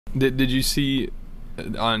Did you see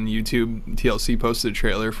on YouTube TLC posted a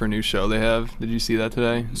trailer for a new show they have? Did you see that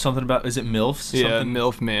today? Something about, is it MILFs? Yeah,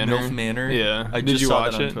 MILF Manor. MILF Manor? Yeah. I Did just you saw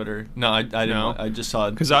watch that on it? Twitter. No, I didn't. No? I just saw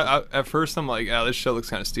it. Because I at first I'm like, this show looks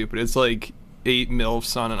kind of stupid. It's like 8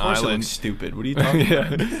 MILFs on an Of course it island. looks stupid. What are you talking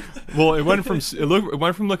about? Well, it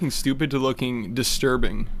went from looking stupid to looking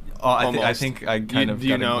disturbing. Oh, I think I kind of. Do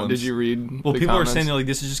you got a know? glimpse. Did you read? Well, the people comments? are saying like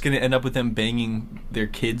this is just going to end up with them banging their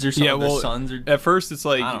kids or something. Yeah, well, their sons or. At first it's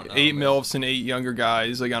like I don't know, 8 man. MILFs and 8 younger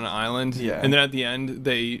guys like on an island. Yeah. And then at the end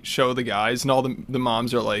they show the guys and all the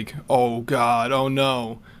moms are like, oh god, oh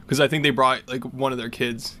no, because I think they brought like one of their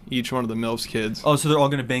kids, each one of the MILFs kids. Oh, so they're all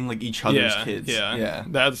going to bang like each other's kids. Yeah.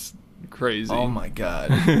 That's crazy. Oh my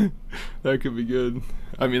god. That could be good.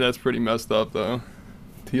 I mean, that's pretty messed up though.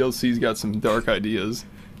 TLC's got some dark ideas.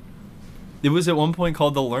 It was at one point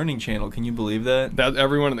called the Learning Channel. Can you believe that? That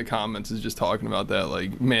everyone in the comments is just talking about that.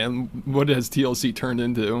 Like, man, what has TLC turned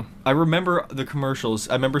into? I remember the commercials.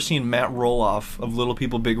 I remember seeing Matt Roloff of Little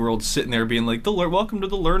People Big World sitting there being like, "Welcome to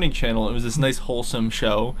the Learning Channel." It was this nice wholesome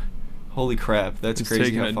show. Holy crap, that's It's crazy.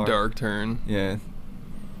 taking how a far. dark turn. Yeah.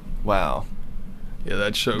 Wow. Yeah,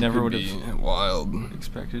 that show Never could would be have wild.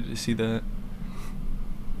 expected to see that.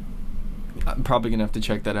 I'm probably gonna have to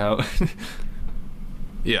check that out.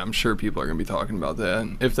 Yeah, I'm sure people are gonna be talking about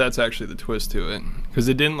that if that's actually the twist to it, because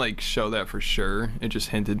it didn't like show that for sure. It just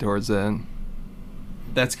hinted towards that.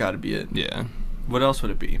 That's got to be it. Yeah, What else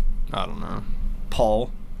would it be? I don't know.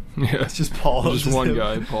 Paul. Yeah, It's just Paul. just Just one him.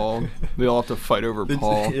 guy, Paul. They all have to fight over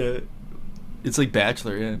Paul. Yeah. It's like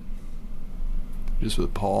Bachelor. Yeah. Just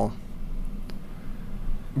with Paul.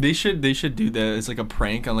 They should do that as like a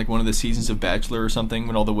prank on like one of the seasons of Bachelor or something.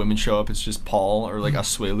 When all the women show up, it's just Paul or like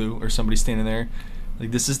Asuelu or somebody standing there.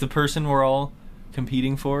 Like, this is the person we're all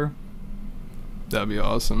competing for. That'd be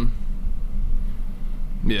awesome.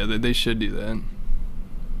 Yeah, they should do that.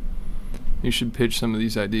 You should pitch some of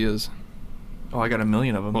these ideas. Oh, I got 1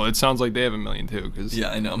 million of them. Well, it sounds like they have 1 million too. Cause Yeah,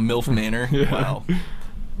 I know. MILF Manor. Yeah. Wow.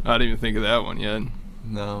 I didn't even think of that one yet.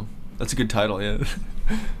 No. That's a good title, yeah.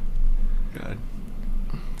 God.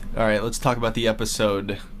 All right, let's talk about the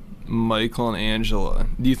episode. Michael and Angela.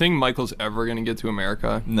 Do you think Michael's ever gonna get to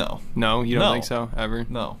America? No. No, you don't No. think so? Ever?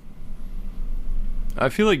 No. I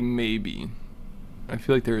feel like maybe. I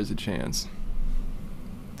feel like there is a chance.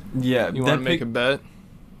 Yeah. You want to make a bet?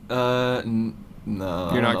 No. You're I don't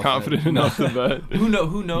not know if confident I- enough to bet.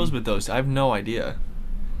 Who knows with those? I have no idea.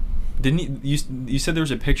 Didn't you said there was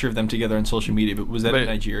a picture of them together on social media, but was that in But-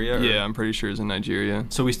 Nigeria? Or? Yeah, I'm pretty sure it's in Nigeria.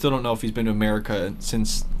 So we still don't know if he's been to America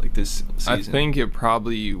since like this season. I think it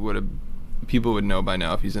probably would have. People would know by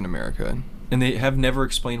now if he's in America. And they have never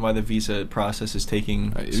explained why the visa process is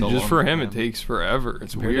taking so long. Just for him, it takes forever.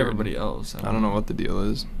 It's compared to weird. everybody else. I don't know what the deal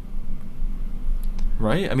is.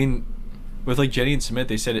 Right? I mean, with like Jenny and Smith,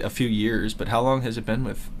 they said a few years, but how long has it been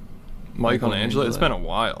with Michael and Angela? It's been a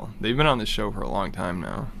while. They've been on this show for a long time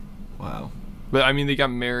now. Wow. But I mean, they got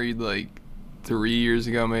married like 3 years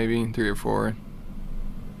ago, maybe 3 or 4.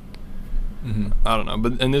 Mm-hmm. I don't know.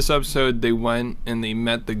 But in this episode, they went and they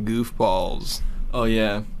met the goofballs. Oh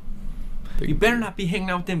yeah. You better not be hanging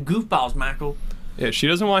out with them goofballs, Michael. Yeah, she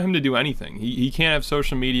doesn't want him to do anything. He can't have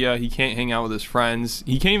social media. He can't hang out with his friends.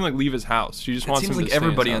 He can't even like leave his house. She just It wants seems him like to stay in his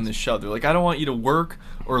everybody house. on this show. They're like, I don't want you to work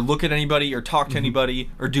or look at anybody or talk to anybody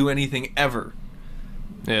or do anything ever.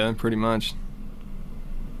 Yeah, pretty much.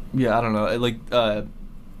 Yeah, I don't know. Like,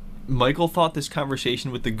 Michael thought this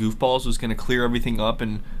conversation with the goofballs was going to clear everything up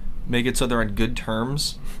and make it so they're on good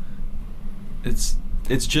terms.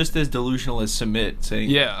 It's just as delusional as Submit saying.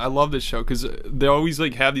 Yeah, I love this show because they always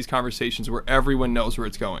like have these conversations where everyone knows where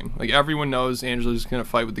it's going. Like everyone knows Angela's gonna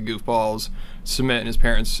fight with the goofballs. Submit and his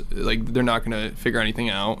parents, like they're not gonna figure anything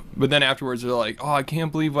out. But then afterwards they're like, "Oh, I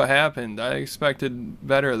can't believe what happened. I expected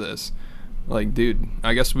better of this." Like, dude,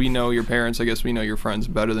 I guess we know your parents. I guess we know your friends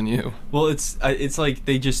better than you. Well, it's like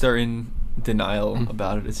they just are in denial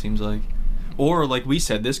about it. It seems like, or like we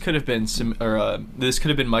said, this could have been this could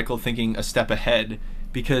have been Michael thinking a step ahead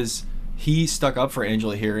because he stuck up for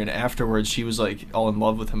Angela here, and afterwards she was like all in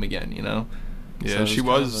love with him again. You know? Yeah, So she it's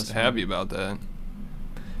kind was of a- happy about that.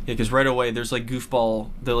 Yeah, because right away there's like goofball,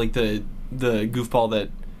 the goofball that.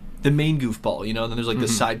 The main goofball, you know, and then there's like the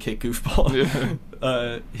sidekick goofball.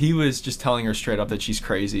 Yeah. He was just telling her straight up that she's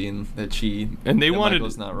crazy and that And they that wanted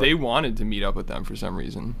Michael's not right. they wanted to meet up with them for some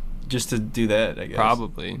reason. Just to do that, I guess.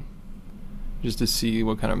 Probably. Just to see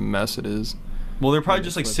what kind of mess it is. Well, they're probably Yeah,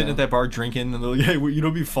 just like slow sitting down. at that bar drinking, and they're like, "Hey, you know,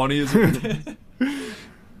 what'd be funny is."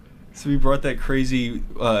 So we brought that crazy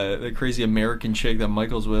American chick that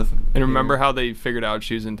Michael's with. And remember how they figured out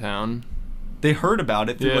she was in town? They heard about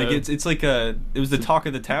it. Through, Yeah. Like it was the talk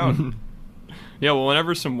of the town. Yeah, well,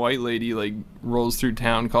 whenever some white lady like rolls through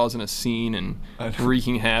town causing a scene and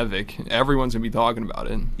wreaking havoc, everyone's gonna be talking about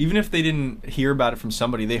it. Even if they didn't hear about it from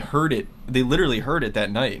somebody, they heard it. They literally heard it that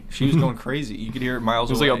night. She was going crazy. You could hear it miles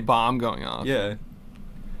away. It was like a bomb going off. Yeah.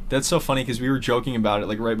 That's so funny because we were joking about it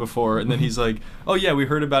like right before, and then he's like, "Oh yeah, we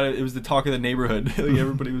heard about it. It was the talk of the neighborhood. Like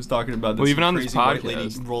everybody was talking about this." Well, even on crazy this white podcast,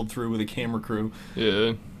 lady rolled through with a camera crew.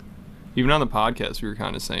 Yeah. Even on the podcast, we were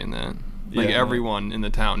kind of saying that. Like Yeah. everyone in the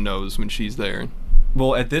town knows when she's there.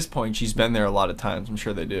 Well, at this point, she's been there a lot of times. I'm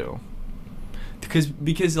sure they do.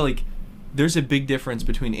 Because like, there's a big difference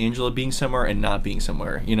between Angela being somewhere and not being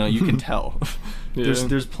somewhere. You know, you can tell. Yeah.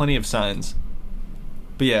 There's plenty of signs.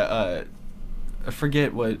 But yeah, I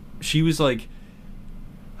forget what she was like.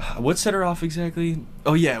 What set her off exactly?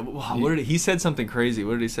 Oh yeah, what did he said something crazy?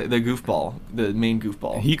 What did he say? The goofball, the main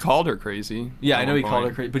goofball. He called her crazy. Yeah, I know he called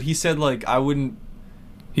her crazy, but he said like I wouldn't.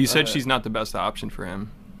 He said she's not the best option for him.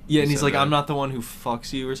 Yeah, and he's like, that. I'm not the one who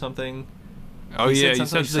fucks you or something. Oh he yeah, said he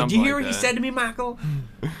said she's like, something. do you hear like what he that. said to me, Michael?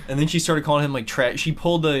 And then she started calling him like trash. She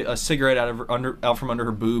pulled a cigarette out from under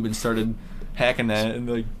her boob and started hacking that and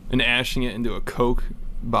like ashing it into a Coke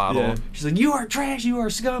bottle. Yeah. She's like, you are trash, you are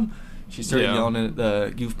scum. She started yelling at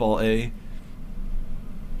the goofball A.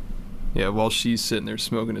 Yeah, while she's sitting there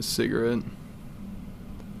smoking a cigarette.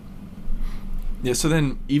 Yeah, so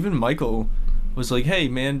then even Michael was like, hey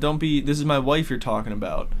man, this is my wife you're talking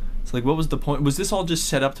about. It's like, what was the point? Was this all just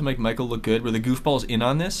set up to make Michael look good? Were the goofballs in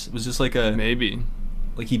on this? Was this like maybe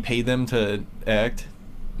like he paid them to act?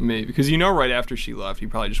 Maybe, because right after she left, he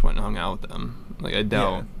probably just went and hung out with them. Like, I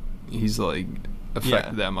doubt he's like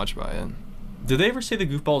affected that much by it. Did they ever say the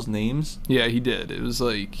goofballs' names? Yeah, he did. It was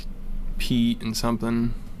like Pete and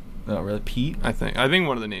something. Oh, really? Pete? I think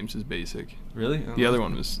one of the names is basic. Really? The other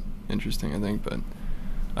one was interesting, I think, but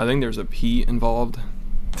I think there's a Pete involved.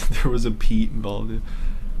 There was a Pete involved.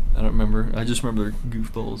 I don't remember. I just remember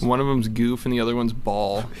goofballs. One of them's goof and the other one's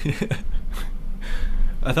ball.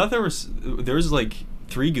 I thought there was like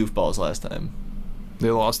 3 goofballs last time.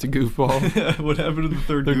 They lost a goofball. What happened to the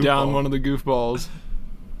third They're goofball? down one of the goofballs.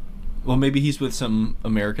 Well, maybe he's with some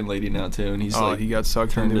American lady now too, and he's he got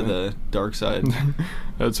sucked turned into to the dark side.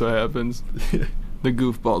 That's what happens. The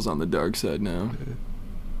goofball's on the dark side now.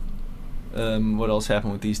 What else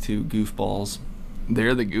happened with these 2 goofballs?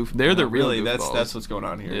 They're the real really goofballs. that's what's going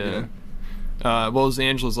on here. Yeah. Well, it was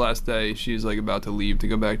Angela's last day. She's like about to leave to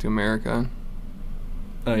go back to America.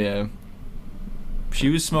 Oh yeah. She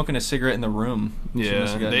was smoking a cigarette in the room.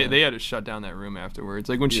 Yeah, they had to shut down that room afterwards.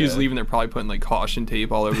 Like when she was leaving, they're probably putting like caution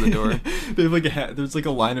tape all over the door. They have like there's like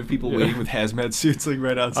a line of people waiting with hazmat suits like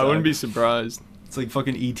right outside. I wouldn't be surprised. It's like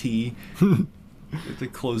fucking E.T. You have to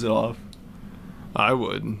close it off. I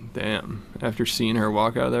would. Damn. After seeing her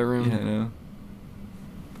walk out of that room. Yeah, I know.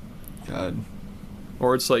 God.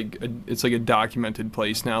 Or it's like a documented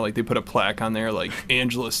place now. Like they put a plaque on there, like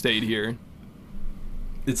Angela stayed here.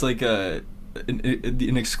 It's like an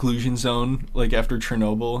exclusion zone, like after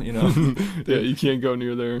Chernobyl, you know. Yeah, you can't go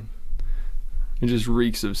near there. It just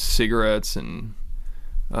reeks of cigarettes and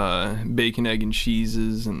bacon, egg, and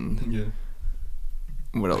cheeses and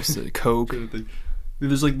what else? Coke.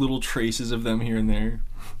 There's like little traces of them here and there.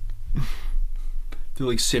 They're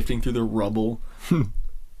like sifting through the rubble. And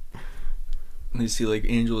they see like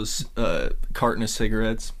Angela's carton of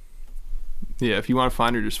cigarettes. Yeah, if you want to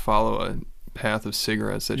find her, just follow a path of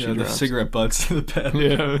cigarettes that she drops. The cigarette butts to the path.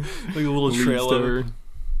 Yeah, like a little trailer.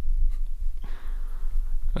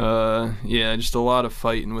 Yeah, just a lot of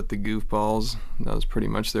fighting with the goofballs. That was pretty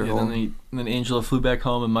much their whole. And then Angela flew back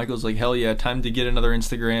home, and Michael's like, "Hell yeah, time to get another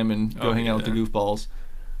Instagram and go hang out with the goofballs."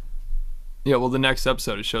 Yeah, well, the next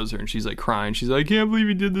episode it shows her, and she's like crying. She's like, "I can't believe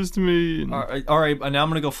he did this to me." And, all right, now I'm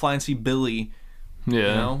gonna go fly and see Billy. Yeah,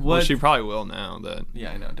 you know? Well, she probably will now that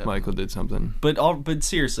I know definitely. Michael did something. But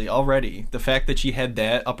seriously, already the fact that she had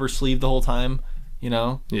that up her sleeve the whole time, you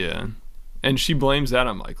know. Yeah, and she blames that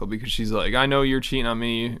on Michael because she's like, "I know you're cheating on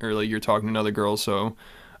me, or like you're talking to another girl, so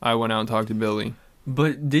I went out and talked to Billy."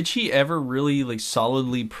 But did she ever really like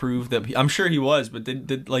solidly prove that? I'm sure he was, but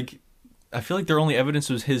did like. I feel like their only evidence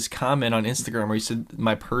was his comment on Instagram where he said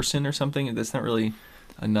my person or something, and that's not really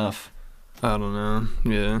enough. I don't know.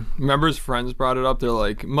 Yeah. Remember his friends brought it up? They're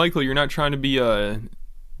like, Michael, you're not trying to be a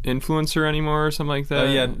influencer anymore or something like that?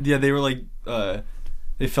 Yeah, they were like,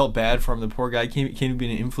 they felt bad for him. The poor guy can't even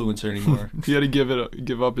be an influencer anymore. He had to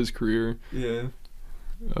give up his career. Yeah.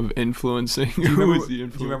 Of influencing. Who was the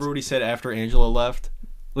influencer? Do you remember what he said after Angela left?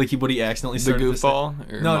 Like what he accidentally started the goofball?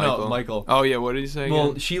 To say? No, Michael. Oh yeah, what did he say?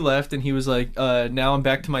 Well, she left and he was like, now I'm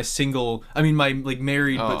back to my like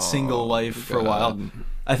married but single life for a while.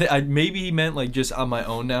 maybe he meant like just on my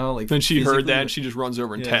own now. Like then she heard that and she just runs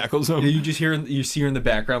over and tackles him. Yeah, you see her in the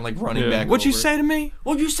background like running back. What'd you say to me?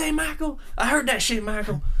 What'd you say, Michael? I heard that shit,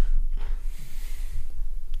 Michael.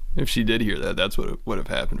 If she did hear that, that's what would have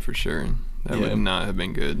happened for sure. That would not have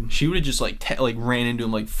been good. She would have just like ran into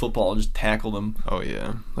him like football, just tackled him. Oh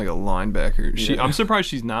yeah, like a linebacker. Yeah. I'm surprised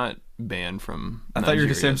she's not banned from. I thought you were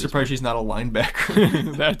gonna say I'm surprised she's not a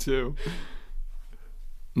linebacker. That too.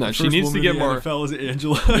 No, she needs to get more. NFL is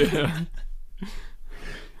Angela. Yeah.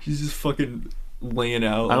 She's just fucking laying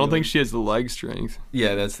out. I don't think she has the leg strength.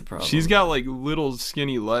 Yeah, that's the problem. She's got like little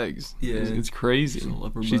skinny legs. Yeah, it's crazy.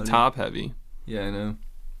 She's top heavy. Yeah, I know.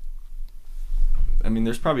 I mean,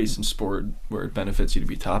 there's probably some sport where it benefits you to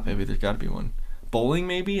be top heavy. There's got to be one. Bowling,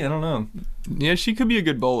 maybe? I don't know. Yeah, she could be a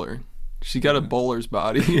good bowler. She got a bowler's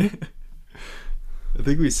body. I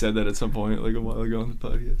think we said that at some point, like a while ago on the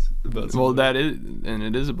podcast. Well, that is, and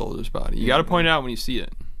it is a bowler's body. You got to point it out when you see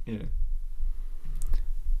it. Yeah.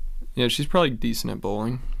 Yeah, she's probably decent at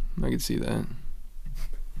bowling. I could see that.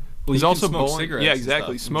 Well, he's also bowling. Cigarettes. Yeah,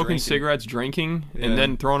 exactly. Smoking cigarettes, drinking, and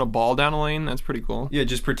then throwing a ball down a lane. That's pretty cool. Yeah,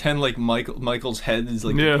 just pretend like Michael's head is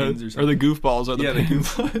like the pins or something. Or the goofballs are the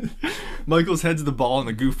pins. The goofballs. Michael's head's the ball and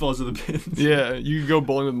the goofballs are the pins. Yeah, you could go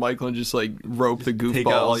bowling with Michael and just like rope the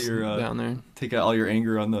goofballs down there. Take out all your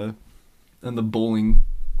anger on the bowling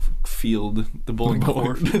field, the bowling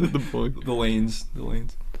court, the lanes.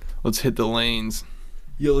 Let's hit the lanes.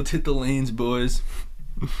 Yo, let's hit the lanes, boys.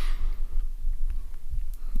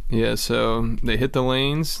 Yeah, so they hit the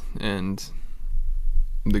lanes, and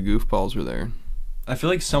the goofballs were there. I feel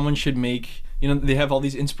like someone should make, they have all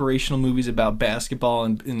these inspirational movies about basketball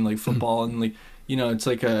and like football, and like, it's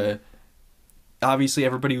like obviously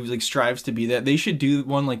everybody who like strives to be that. They should do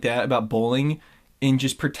one like that about bowling, and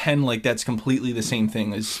just pretend like that's completely the same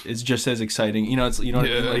thing. It's just as exciting. It's what I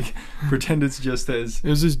mean? Like pretend it's just as. It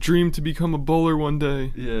was his dream to become a bowler one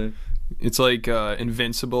day. Yeah. It's like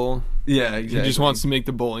Invincible. Yeah, exactly. He just wants to make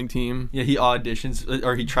the bowling team. Yeah, he auditions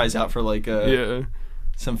or he tries out for like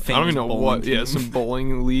some famous. I don't even know what. Team. Yeah, some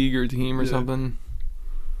bowling league or team or something.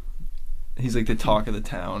 He's like the talk of the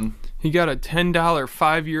town. He got a $10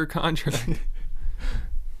 5-year contract.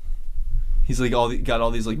 He's like got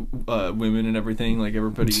all these like women and everything. Like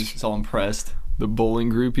everybody's all impressed. The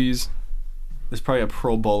bowling groupies. There's probably a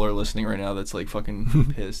pro bowler listening right now that's like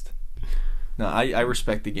fucking pissed. No, I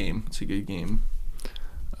respect the game. It's a good game.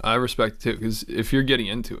 I respect it too, because if you're getting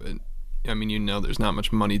into it, I mean, there's not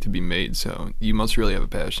much money to be made, so you must really have a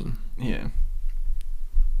passion. Yeah.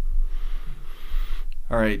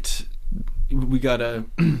 All right, we gotta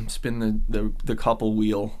spin the couple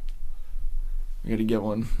wheel. We gotta get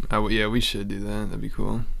one. Yeah, we should do that. That'd be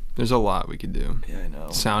cool. There's a lot we could do. Yeah, I know.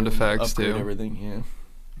 Sound effects too. Everything. Yeah.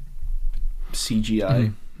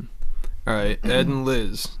 CGI. All right, Ed and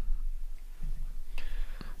Liz.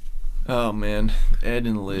 Oh man, Ed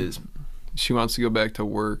and Liz. She wants to go back to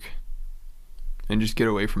work and just get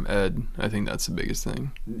away from Ed. I think that's the biggest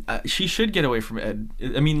thing. She should get away from Ed.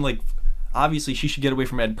 I mean, like, obviously she should get away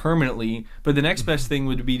from Ed permanently, but the next best thing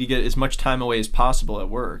would be to get as much time away as possible at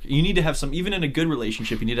work. You need to have some, even in a good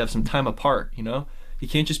relationship, you need to have some time apart, You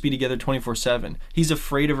can't just be together 24/7. He's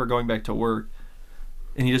afraid of her going back to work.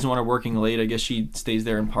 And he doesn't want her working late. I guess she stays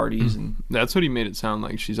there and parties. And that's what he made it sound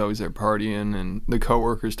like. She's always there partying, and the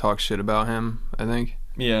coworkers talk shit about him, I think.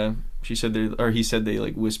 Yeah, he said they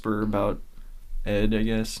like whisper about Ed, I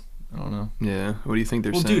guess. I don't know. Yeah, what do you think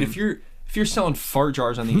they're saying? Well, dude, if you're selling fart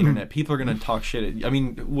jars on the internet, people are gonna talk shit. I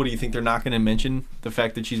mean, what do you think? They're not gonna mention the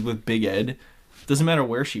fact that she's with Big Ed? Doesn't matter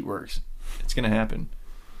where she works. It's gonna happen.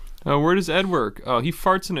 Oh, where does Ed work? Oh, he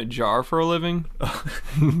farts in a jar for a living?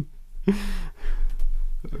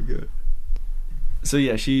 Okay. So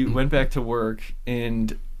yeah, she went back to work,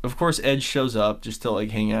 and of course Ed shows up just to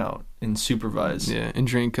like hang out and supervise. Yeah, and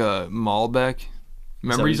drink Malbec.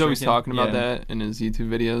 Remember, he's always talking about that in his YouTube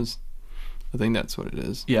videos. I think that's what it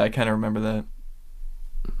is. Yeah, I kind of remember that.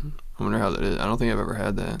 I wonder how that is. I don't think I've ever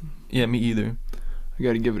had that. Yeah, me either. I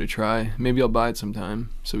got to give it a try. Maybe I'll buy it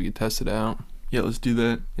sometime so we can test it out. Yeah, let's do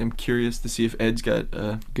that. I'm curious to see if Ed's got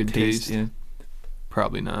good taste. Yeah.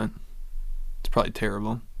 Probably not. It's probably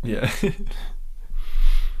terrible. Yeah.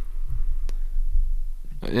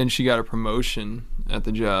 And she got a promotion at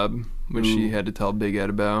the job, which she had to tell Big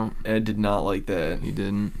Ed about. Ed did not like that. He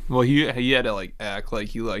didn't. Well, he had to like act like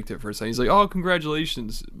he liked it for a second. He's like, "Oh,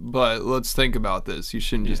 congratulations, but let's think about this. You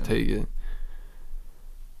shouldn't just take it."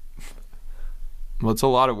 Well, it's a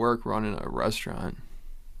lot of work running a restaurant.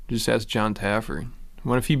 Just ask John Taffer.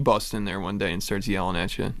 What if he busts in there one day and starts yelling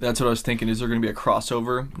at you? That's what I was thinking. Is there going to be a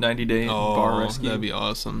crossover 90-day bar rescue? That'd be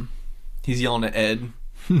awesome. He's yelling at Ed.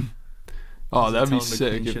 Oh, Does it that'd tell be him to sick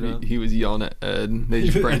clean if shit up? he was yelling at Ed. They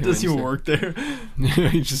just bring him Does he in. work there?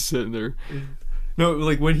 He's just sitting there. No,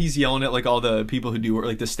 like when he's yelling at like all the people who do work,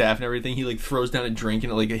 like the staff and everything, he like throws down a drink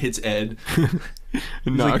and it hits Ed.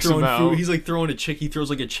 And knocks him out. Food. He's like throwing he throws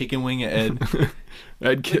like a chicken wing at Ed.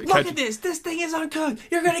 Look at this thing is uncooked.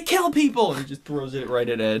 You're gonna kill people. And he just throws it right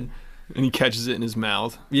at Ed. And he catches it in his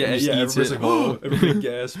mouth. Yeah, and yeah. just eats it. Like, oh, everybody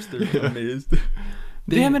gasps. They're amazed.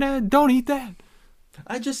 Damn it, Ed! Don't eat that.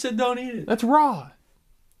 I just said don't eat it. That's raw.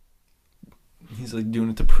 He's like doing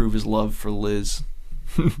it to prove his love for Liz.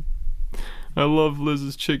 I love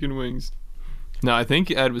Liz's chicken wings. No, I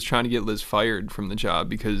think Ed was trying to get Liz fired from the job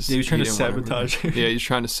because he was trying to sabotage her. Yeah, he's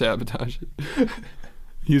trying to sabotage it.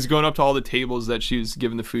 He was going up to all the tables that she was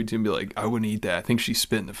giving the food to and be like, I wouldn't eat that. I think she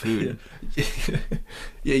spit in the food. Yeah.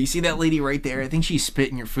 Yeah, you see that lady right there? I think she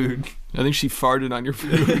spit in your food. I think she farted on your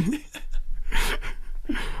food.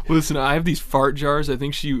 Listen, I have these fart jars. I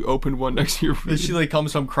think she opened one next to your food. And she like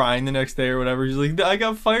comes home crying the next day or whatever. She's like, I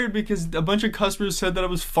got fired because a bunch of customers said that I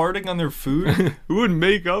was farting on their food. Who would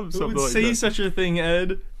make up something Who would like say that? such a thing,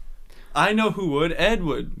 Ed? I know who would. Ed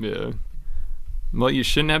would. Yeah. Well, you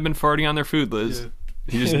shouldn't have been farting on their food, Liz. Yeah.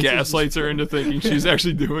 He just gaslights her into thinking she's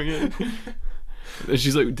actually doing it. And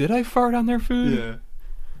she's like, did I fart on their food? Yeah.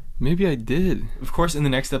 Maybe I did. Of course, in the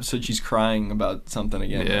next episode, she's crying about something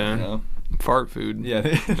again. Yeah. You know? Fart food. Yeah.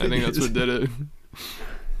 I think that's what did it.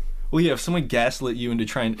 Well, yeah, if someone gaslit you into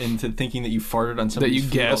thinking that you farted on somebody's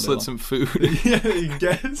That you food all day gaslit long. some food. Yeah, you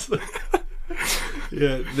gaslit.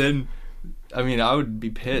 Yeah, then, I mean, I would be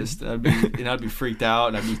pissed. I'd be freaked out.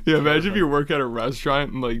 And I'd be Yeah, imagine if you work at a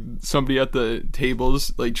restaurant and like somebody at the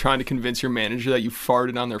tables like trying to convince your manager that you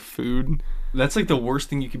farted on their food. That's like the worst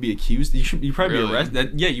thing you could be accused. You probably Really? be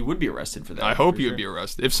arrested. Yeah, you would be arrested for that. I hope for you sure. would be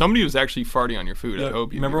arrested. If somebody was actually farting on your food, I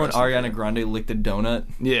hope you. Remember when Ariana Grande licked a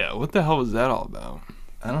donut? Yeah, what the hell was that all about?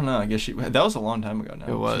 I don't know. I guess that was a long time ago now.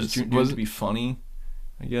 It was. She was it to be funny?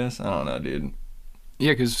 I guess. I don't know, dude.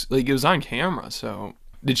 Yeah, because like it was on camera. So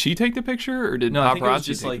did she take the picture or did No, I think it was paparazzi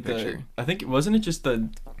just take like the picture? I think wasn't it just the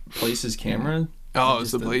Place's camera? Oh, it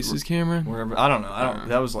was Just the Places camera. Wherever. I don't know.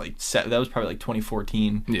 That was like that was probably like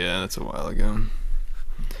 2014. Yeah, that's a while ago.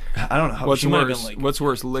 I don't know how. What's she might have worse? been like. What's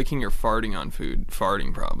worse, licking or farting on food?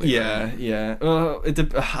 Farting probably. Yeah, right? yeah.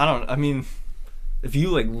 I don't. I mean, if you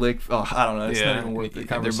like lick, I don't know. It's not even worth the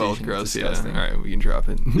conversation. They're both gross. It's Yeah. disgusting. All right, we can drop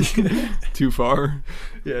it. Too far.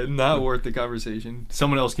 Yeah, not worth the conversation.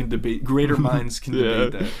 Someone else can debate. Greater minds can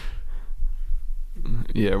debate that.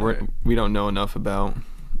 Yeah, we don't know enough about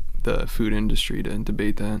the food industry to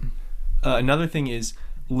debate that. Another thing is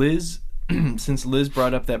Liz. Since Liz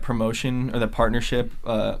brought up that promotion or that partnership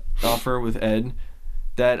offer with Ed,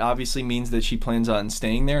 that obviously means that she plans on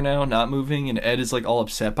staying there now, not moving. And Ed is like all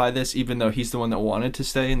upset by this, even though he's the one that wanted to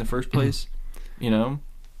stay in the first place. You know?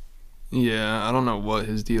 Yeah, I don't know what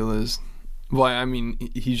his deal is. Well, I mean,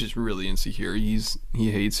 he's just really insecure. He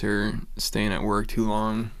hates her staying at work too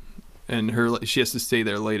long, and she has to stay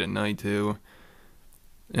there late at night too.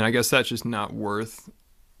 And I guess that's just not worth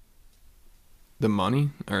the money,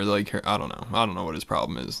 or like her. I don't know what his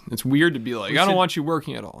problem is. It's weird to be like, I don't want you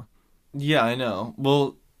working at all. Yeah, I know.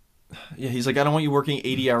 Well, yeah, he's like, I don't want you working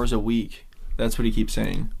 80 hours a week. That's what he keeps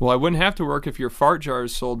saying. Well, I wouldn't have to work if your fart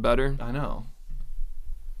jars sold better. I know.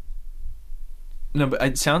 No, but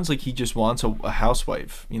it sounds like he just wants a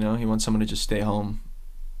housewife. You know, he wants someone to just stay home.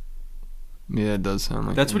 Yeah, it does sound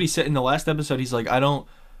like That's that. what he said in the last episode. He's like, I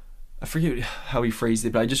forget how he phrased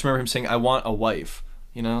it, but I just remember him saying, I want a wife.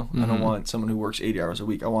 You know, I don't want someone who works 80 hours a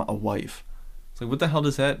week. I want a wife. It's like, what the hell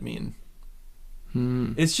does that mean?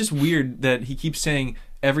 It's just weird that he keeps saying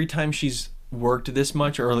every time she's worked this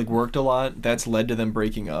much or like worked a lot, that's led to them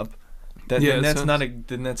breaking up. That's not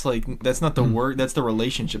the work. That's the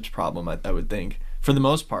relationships problem. I would think for the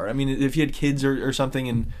most part. I mean, if you had kids or something,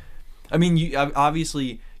 and I mean, you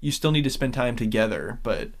obviously you still need to spend time together,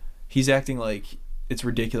 but he's acting like it's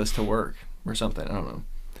ridiculous to work or something. I don't know.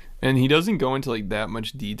 And he doesn't go into like that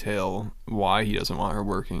much detail why he doesn't want her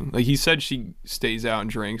working. Like he said, she stays out and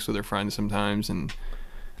drinks with her friends sometimes, and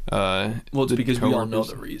well, it's because we all know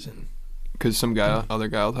the reason. Because some other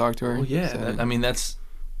guy will talk to her. Well, yeah, I mean that's.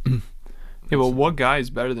 Yeah, well, what guy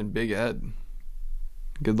is better than Big Ed?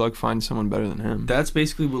 Good luck finding someone better than him. That's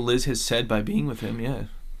basically what Liz has said by being with him. Yeah.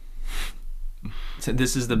 So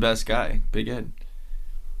this is the best guy, Big Ed.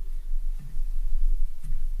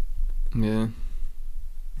 Yeah.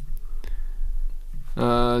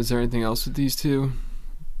 Is there anything else with these two?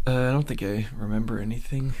 I don't think I remember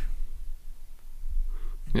anything.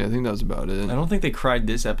 Yeah, I think that was about it. I don't think they cried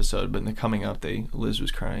this episode, but in the coming up, Liz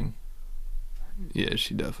was crying. Yeah,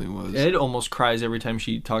 she definitely was. Ed almost cries every time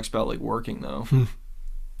she talks about like working though.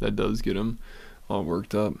 That does get him all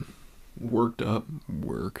worked up. Worked up.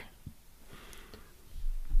 Work.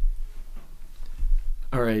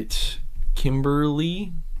 All right,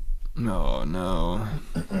 Kimberly. Oh no.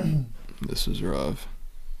 This was rough.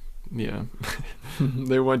 Yeah.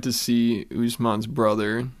 They went to see Usman's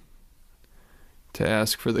brother to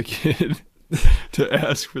ask for the kid.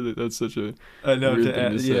 That's such a I know, weird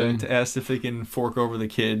thing to say. to ask if they can fork over the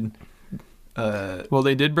kid. Well,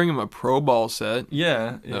 they did bring him a pro ball set.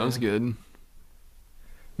 Yeah. That was good.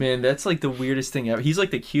 Man, that's like the weirdest thing ever. He's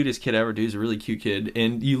like the cutest kid ever, dude. He's a really cute kid.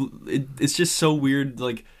 And it's just so weird.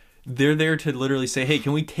 Like, they're there to literally say, hey,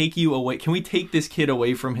 can we take you away? Can we take this kid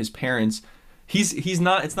away from his parents? He's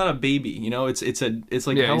not, it's not a baby, you know? It's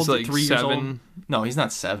like, Yeah, how he's old like 3 years old? 7. No, he's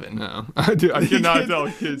not 7. No. Dude, I cannot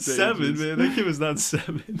tell kids. 7, ages. man. That kid was not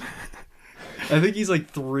 7. I think he's like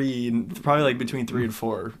 3, probably like between 3 and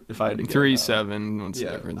 4, if I had to guess. 3, 7. What's the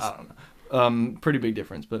difference? I don't know. Pretty big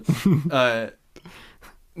difference, but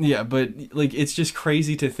yeah, but like it's just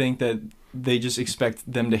crazy to think that they just expect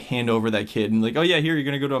them to hand over that kid and like, oh yeah, here, you're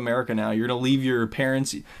gonna go to America now. You're gonna leave your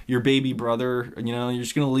parents, your baby brother. You know, you're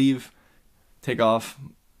just gonna leave, take off.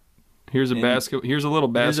 Here's a basket. Here's a little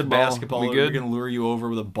basketball. Here's a basketball. We We're good? gonna lure you over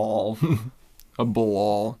with a ball. A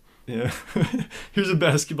ball. Yeah. Here's a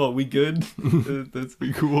basketball. We good? That's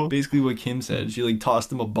pretty cool. Basically what Kim said. She like tossed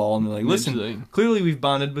him a ball and they're like, listen, clearly we've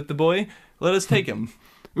bonded with the boy. Let us take him.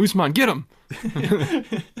 Usman, get him.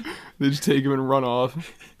 They just take him and run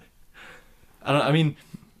off. I mean,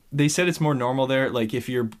 they said it's more normal there. Like if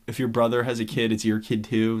your brother has a kid, it's your kid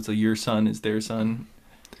too. It's like your son is their son.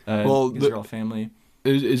 Well, they're all family.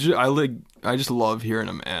 It's just, I just love hearing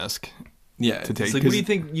him ask. Yeah, to take. It's like, what do you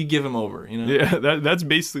think? You give him over, you know? Yeah, that's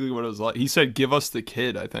basically what it was like. He said, "Give us the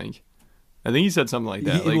kid." I think he said something like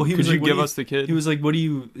that. Could you give us the kid? He was like, "What do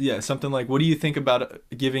you?" Yeah, something like, "What do you think about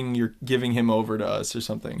giving him over to us or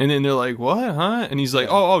something?" And then they're like, "What? Huh?" And he's like,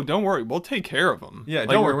 "Oh, don't worry, we'll take care of him." Yeah,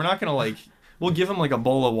 don't worry, we're not gonna like. We'll give him like a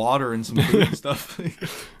bowl of water and some food and stuff.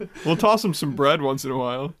 We'll toss him some bread once in a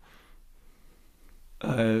while.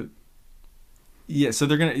 Yeah, so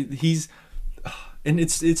they're gonna. And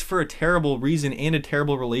it's for a terrible reason and a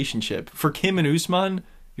terrible relationship. For Kim and Usman,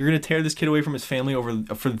 you're gonna tear this kid away from his family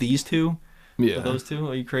for these two? Yeah. For those two?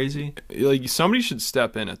 Are you crazy? Like, somebody should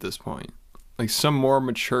step in at this point. Like, some more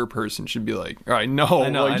mature person should be like, all right,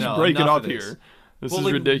 just break it up here. This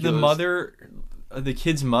is ridiculous. The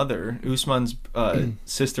kid's mother, Usman's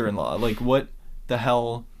sister-in-law, like, what the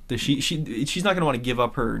hell does she's not gonna want to give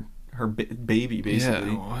up her baby,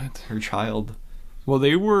 basically. Yeah, what? Her child. Well,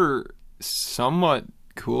 they were somewhat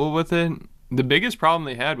cool with it. The biggest problem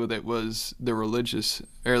they had with it was the religious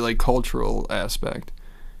or like cultural aspect.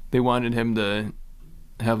 They wanted him to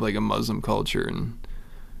have like a Muslim culture and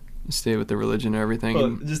stay with the religion and everything. Well,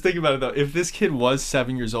 just think about it though. If this kid was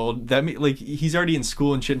 7 years old, that mean like he's already in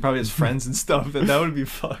school and shit, and probably has friends and stuff. That would be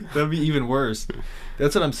fucked. That'd be even worse.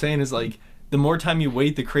 That's what I'm saying. Is like the more time you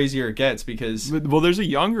wait, the crazier it gets because. Well, there's a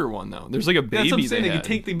younger one though. There's like a baby. That's what I'm saying. They could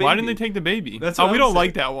take the baby. Why didn't they take the baby? That's what we don't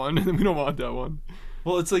like that one. We don't want that one.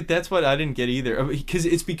 Well, it's like that's what I didn't get either. Because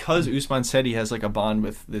Usman said he has like a bond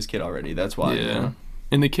with this kid already. That's why. Yeah. You know?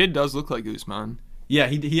 And the kid does look like Usman. Yeah,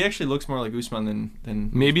 he actually looks more like Usman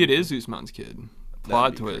than maybe Usman. It is Usman's kid.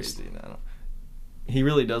 Plot twist. Crazy. No. He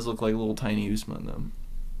really does look like a little tiny Usman though.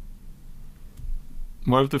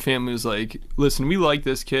 What if the family was like, listen, we like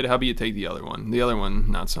this kid, how about you take the other one? The other one,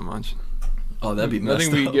 not so much. Oh, that'd be messed I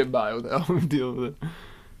think up. we can get by without deal with it.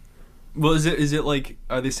 Well, is it like,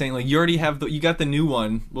 are they saying like, you already have you got the new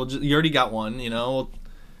one, well, you already got one, you know,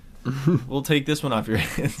 we'll take this one off your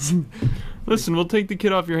hands. Listen, we'll take the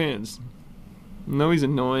kid off your hands. No, he's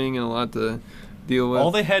annoying and a lot to deal with. All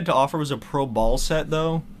they had to offer was a pro ball set,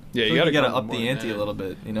 though. Yeah, you gotta up the ante a little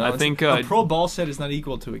bit. You know, I think a pro ball set is not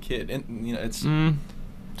equal to a kid, and you know it's a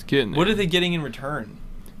kid. What are they getting in return?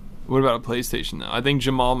 What about a PlayStation though? I think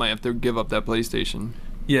Jamal might have to give up that PlayStation.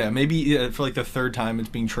 Yeah, maybe for like the third time it's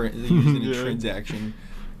being used in a transaction,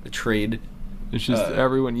 a trade. It's just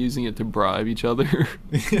everyone using it to bribe each other.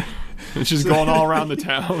 It's just going all around the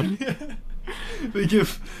town. Yeah. They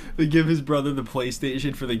give his brother the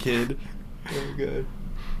PlayStation for the kid. Oh god.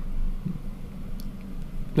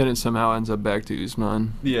 Then it somehow ends up back to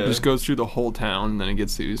Usman. Yeah. It just goes through the whole town, and then it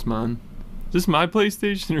gets to Usman. Is this my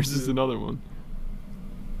PlayStation, or is this another one?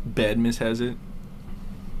 Badmus has it.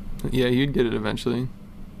 Yeah, he'd get it eventually.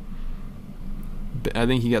 I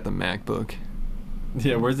think he got the MacBook.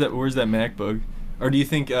 Yeah, where's that MacBook? Or do you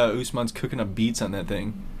think Usman's cooking up beats on that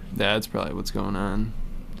thing? That's probably what's going on.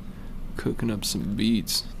 Cooking up some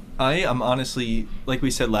beats. I am honestly, like we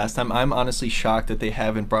said last time, I'm honestly shocked that they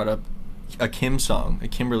haven't brought up a Kim song, a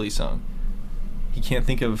Kimberly song. he can't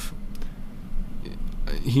think of.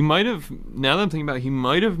 He might have. Now that I'm thinking about it, he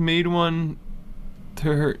might have made one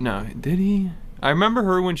to her. No, did he? I remember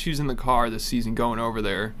her when she was in the car this season going over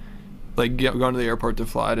there, like going to the airport to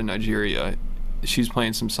fly to Nigeria. She's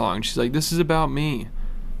playing some song. She's like, "This is about me,"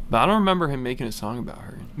 but I don't remember him making a song about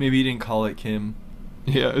her. Maybe he didn't call it Kim.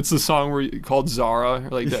 Yeah, it's the song called Zara, or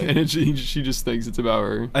like that, and she just thinks it's about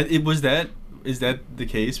her. Is that the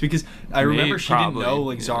case? Because I remember she didn't know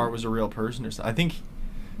like Zara was a real person or something. I think,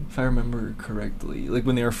 if I remember correctly, like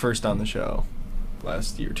when they were first on the show,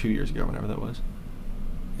 last year, 2 years ago, whenever that was.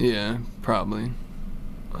 Yeah, probably.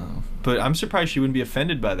 But I'm surprised she wouldn't be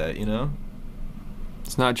offended by that. You know,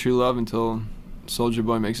 it's not true love until Soulja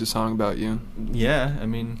Boy makes a song about you. Yeah, I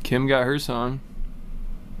mean, Kim got her song.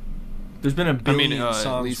 There's been a billion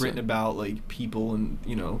songs Lisa. written about like people and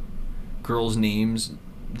girls' names.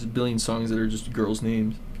 There's a billion songs that are just girls'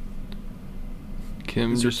 names.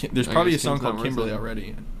 There's probably a song called Kimberly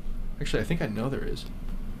already. Actually, I think I know there is.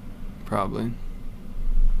 Probably.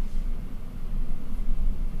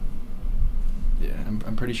 Yeah,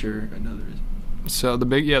 I'm pretty sure I know there is. So the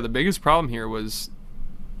biggest problem here was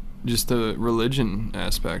just the religion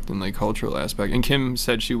aspect and like cultural aspect. And Kim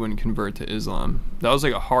said she wouldn't convert to Islam. That was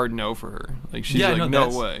like a hard no for her. Like she's no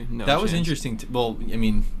way. No that chance. Was interesting. Well, I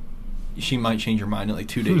mean, she might change her mind in like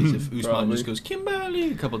 2 days if Usman just goes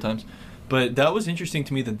Kimberly a couple times. But that was interesting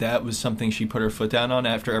to me that was something she put her foot down on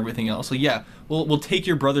after everything else. Like, yeah, we'll take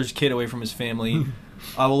your brother's kid away from his family.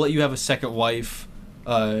 I will let you have a second wife.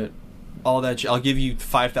 All that. I'll give you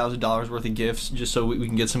 $5,000 worth of gifts just so we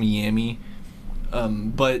can get some yammy.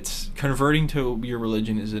 But converting to your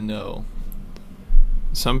religion is a no.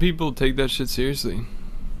 Some people take that shit seriously.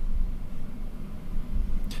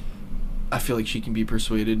 I feel like she can be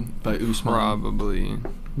persuaded by Usman. Probably.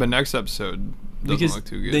 But next episode doesn't look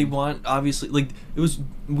too good. They want, obviously, like, it was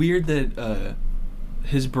weird that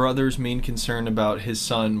his brother's main concern about his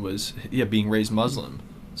son was being raised Muslim.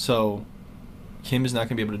 So Kim is not going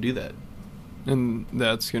to be able to do that. And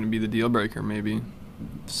that's going to be the deal breaker, maybe.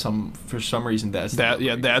 For some reason that's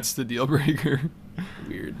the deal breaker.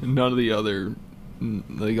 Weird. None of the other,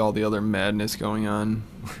 like all the other madness going on,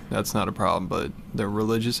 that's not a problem, but the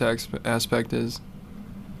religious aspect is.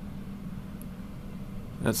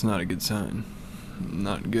 That's not a good sign.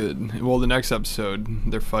 Not good. Well, the next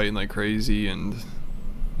episode they're fighting like crazy and.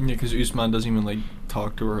 Yeah, because Usman doesn't even like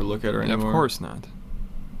talk to her or look at her anymore. Of course not.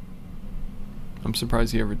 I'm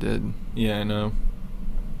surprised he ever did. Yeah, I know.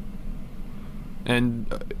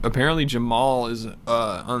 And apparently Jamal is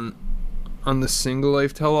on the single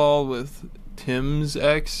life tell-all with Tim's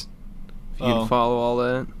ex. If you can follow all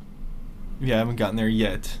that. Yeah, I haven't gotten there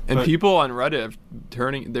yet. And people on Reddit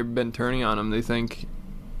they've been turning on him. They think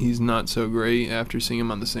he's not so great after seeing him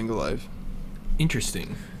on the single life.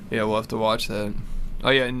 Interesting. Yeah, we'll have to watch that. Oh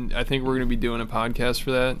yeah, and I think we're going to be doing a podcast for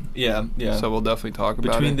that. Yeah. So we'll definitely talk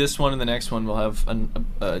about it. Between this one and the next one, we'll have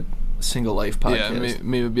a single life podcast. Yeah,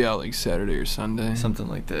 maybe it'll be out like Saturday or Sunday. Something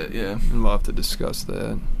like that, yeah. And we'll have to discuss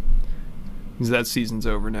that. Because that season's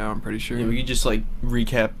over now, I'm pretty sure. Yeah, we could just like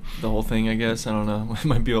recap the whole thing, I guess. I don't know. It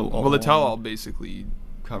might be well, the tell-all basically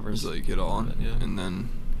covers like it all. Yeah. And then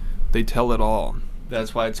they tell it all.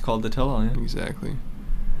 That's why it's called the tell-all, yeah. Exactly.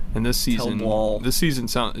 And this season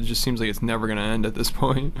it just seems like it's never going to end at this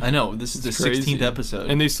point. I know. This is the 16th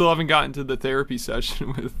episode. And they still haven't gotten to the therapy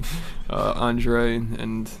session with Andre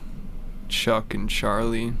and Chuck and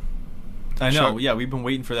Charlie. I know. Yeah, we've been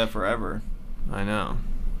waiting for that forever. I know.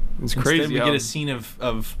 It's Instead, crazy. we get a scene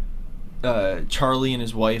of Charlie and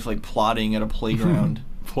his wife like plotting at a playground.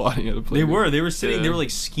 Plotting at a playground. They were sitting. Yeah. They were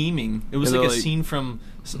like scheming. It was like a scene from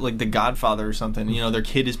like The Godfather or something. You know, their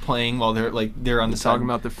kid is playing while they're on the side talking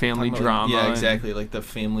about the family drama. Yeah, exactly. Like the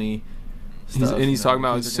family stuff. He's talking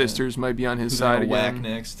about his sisters might be on his side again. Whack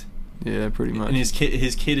next. Yeah, pretty much. And his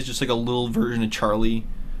kid is just like a little version of Charlie,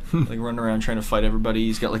 like running around trying to fight everybody.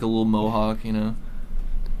 He's got like a little mohawk, you know.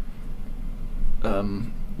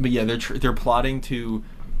 But yeah, they're plotting to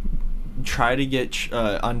try to get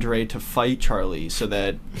Andre to fight Charlie so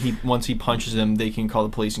that once he punches him, they can call the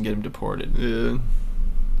police and get him deported. Yeah.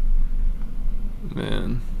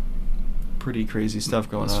 Man. Pretty crazy stuff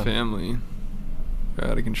going on. His family are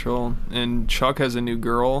out of control. And Chuck has a new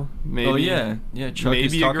girl. Maybe. Oh, yeah. Yeah, Chuck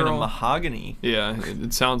is talking to Mahogany. Yeah,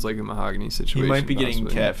 it sounds like a Mahogany situation. He might be getting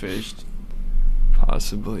catfished.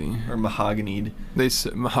 Possibly. Or mahogany'd.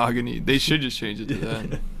 Mahogany. They should just change it to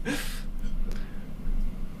that.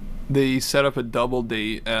 They set up a double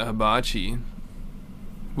date at Hibachi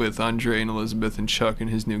with Andre and Elizabeth and Chuck and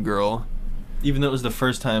his new girl. Even though it was the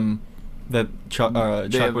first time that Chuck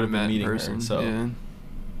would have been meeting her. So yeah.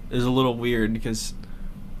 it was a little weird because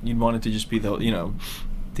you'd want it to just be the,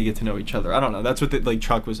 to get to know each other. I don't know. That's what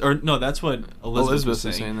Chuck was, or no, that's what Elizabeth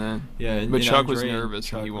was saying that. Yeah, but Chuck was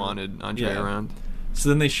nervous and he wanted Andre around. So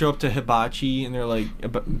then they show up to Hibachi and they're like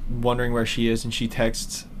wondering where she is, and she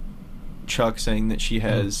texts Chuck saying that she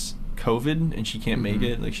has COVID and she can't make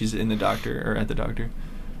it. Like she's at the doctor.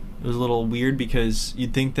 It was a little weird because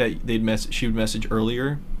you'd think that she would message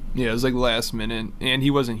earlier. Yeah, it was like last minute, and he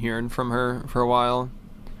wasn't hearing from her for a while,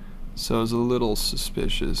 so it was a little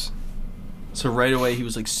suspicious. So right away he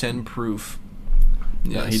was like, send proof.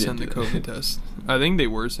 Yeah, he sent the COVID test. I think they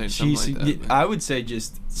were saying something like that. I would say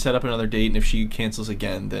just set up another date, and if she cancels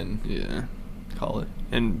again, then call it.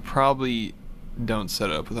 And probably don't set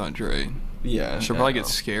it up with Andre. Yeah. She'll probably get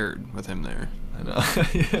scared with him there. I know.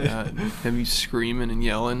 Him be screaming and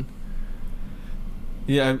yelling.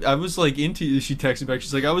 Yeah, I was like into. She texted back.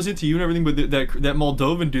 She's like, I was into you and everything, but that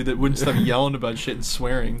Moldovan dude that wouldn't stop yelling about shit and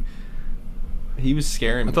swearing, he was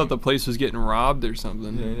scaring me. I thought the place was getting robbed or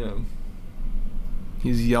something. Yeah, I know.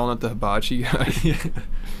 He's yelling at the hibachi guy.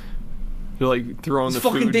 You're like throwing it's the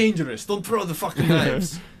food. It's fucking dangerous. Don't throw the fucking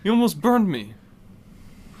knives. You almost burned me.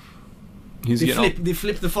 They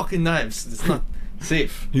flip the fucking knives. It's not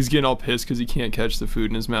safe. He's getting all pissed because he can't catch the food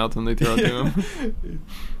in his mouth when they throw it to him.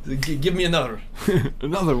 Give me another.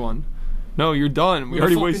 Another one. No, you're done. We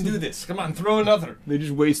already wasted. Do this. Come on, throw another. They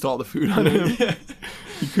just waste all the food on him.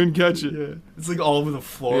 He couldn't catch it. Yeah. It's like all over the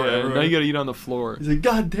floor. Yeah, now you gotta eat on the floor. He's like,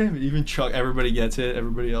 God damn it. Even Chuck, everybody gets it.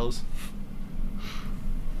 Everybody else.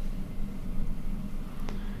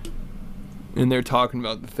 And they're talking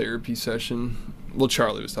about the therapy session. Well,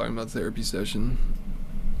 Charlie was talking about the therapy session.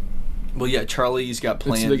 Well, yeah, Charlie's got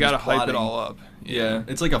plans. They gotta hype it all up. Yeah.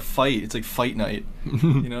 It's like a fight. It's like fight night.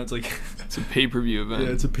 It's like... It's a pay-per-view event. Yeah,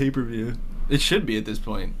 it's a pay-per-view. It should be at this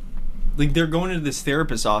point. Like, they're going into this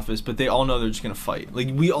therapist's office, but they all know they're just gonna fight. Like,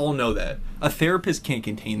 we all know that. A therapist can't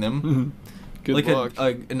contain them. Good luck.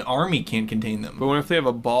 An army can't contain them. But what if they have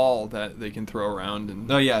a ball that they can throw around?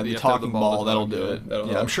 And oh, yeah, the talking ball, that'll do it. Yeah,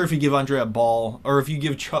 help. I'm sure if you give Andre a ball, or if you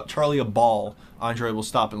give Charlie a ball, Andre will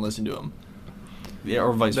stop and listen to him. Yeah,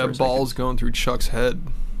 or vice versa. That ball's going through Chuck's head.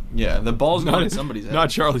 Yeah, the ball's going in somebody's head. Not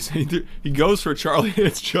Charlie's head. He goes for Charlie,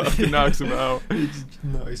 hits Chuck, and knocks him out. He just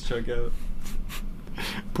knocks Chuck out.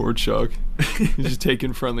 Poor Chuck. He's just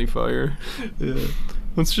taking friendly fire. Yeah.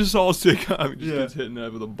 Let's just all stick up. He just gets hitting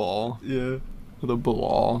that with a ball. Yeah. With a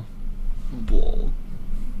ball. Ball.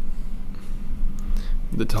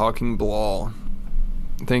 The talking ball.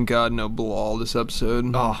 Thank God no ball this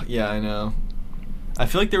episode. Oh, yeah, I know. I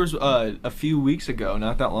feel like there was a few weeks ago,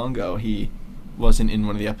 not that long ago, he wasn't in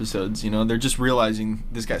one of the episodes. They're just realizing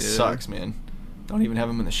this guy sucks, man. Don't even have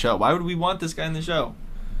him in the show. Why would we want this guy in the show?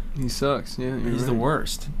 He sucks. Yeah, he's the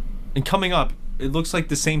worst. And coming up, it looks like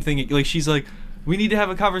the same thing. Like she's like, we need to have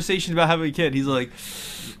a conversation about having a kid. He's like,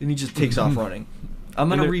 and he just takes off running. I'm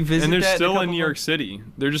gonna revisit. And they're that still in New York City.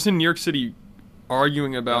 They're just in New York City,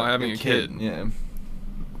 arguing about having a kid. Yeah,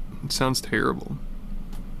 it sounds terrible.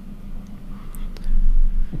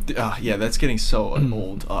 Yeah, that's getting so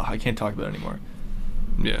old. I can't talk about it anymore.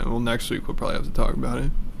 Yeah, well, next week we'll probably have to talk about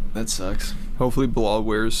it. That sucks. Hopefully Blal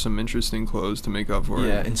wears some interesting clothes to make up for it.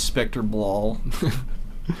 Yeah, Inspector Blal.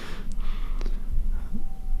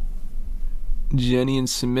 Jenny and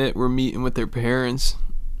Sumit were meeting with their parents.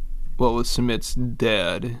 Well, with Sumit's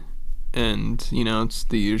dad. And, it's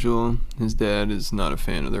the usual. His dad is not a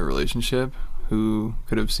fan of their relationship. Who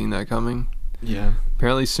could have seen that coming? Yeah.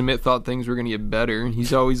 Apparently Sumit thought things were going to get better.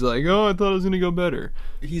 He's always like, oh, I thought it was going to go better.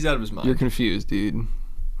 He's out of his mind. You're confused, dude.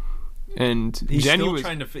 And he's Jenny still was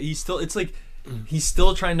trying to. He's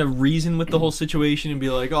still trying to reason with the whole situation and be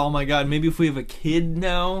like, oh my God, maybe if we have a kid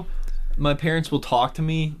now, my parents will talk to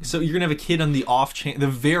me. So you're gonna have a kid on the off chance, the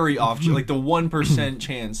very off chance, like the 1%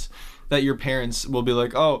 chance that your parents will be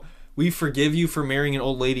like, oh, we forgive you for marrying an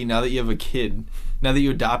old lady now that you have a kid, now that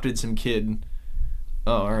you adopted some kid.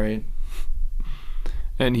 Oh, all right.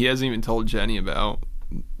 And he hasn't even told Jenny about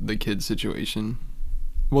the kid situation.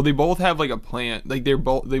 Well, they both have like a plan. Like they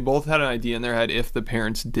both had an idea in their head if the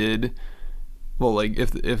parents did. Well, like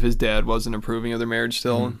if his dad wasn't approving of their marriage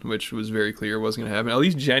still, which was very clear wasn't gonna happen. At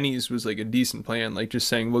least Jenny's was like a decent plan, like just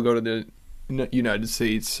saying we'll go to the United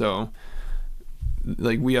States, so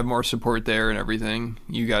like we have more support there and everything.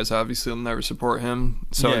 You guys obviously will never support him.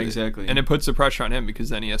 So yeah, exactly. And it puts the pressure on him because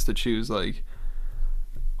then he has to choose. Like,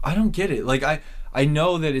 I don't get it. Like I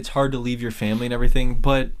know that it's hard to leave your family and everything,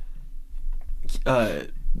 but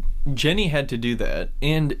Jenny had to do that,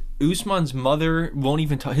 and Usman's mother won't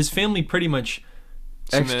even talk. His family pretty much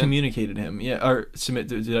excommunicated him. Yeah, or Sumit.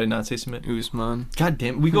 Did I not say Sumit? Usman. God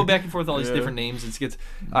damn, we go back and forth all these different names. It gets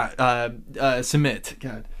Sumit.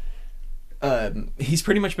 God, he's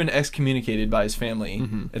pretty much been excommunicated by his family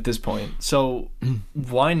at this point. So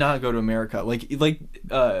why not go to America? Like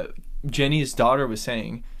Jenny's daughter was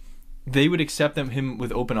saying, they would accept him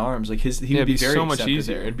with open arms. Like he would be very so much accepted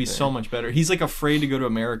easier there. It'd be so much better. He's like afraid to go to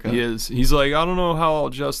America. He is. He's like, I don't know how I'll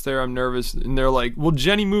adjust there. I'm nervous. And they're like, well,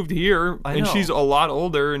 Jenny moved here, and she's a lot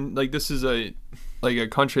older, and like this is a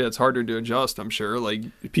country that's harder to adjust. I'm sure. Like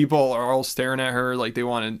people are all staring at her, like they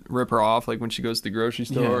want to rip her off, like when she goes to the grocery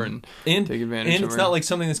store and take advantage. And of it's her. not like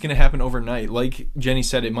something that's going to happen overnight. Like Jenny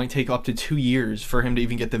said, it might take up to 2 years for him to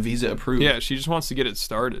even get the visa approved. Yeah, she just wants to get it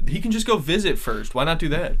started. He can just go visit first. Why not do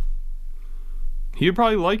that? He would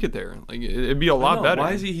probably like it there. Like it'd be a lot better.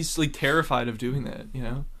 Why is he? He's like terrified of doing that. You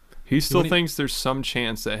know. He still thinks there's some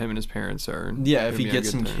chance that him and his parents are. Yeah, if he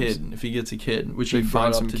gets some kid, if he gets a kid, which he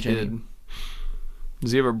brought up to Jenny.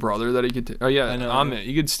 Does he have a brother that he could? Oh yeah, Amit.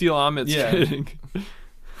 You could steal Amit's kid.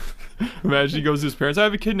 Imagine he goes to his parents. I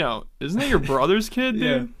have a kid now. Isn't that your brother's kid,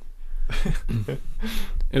 dude? Yeah.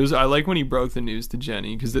 It was. I like when he broke the news to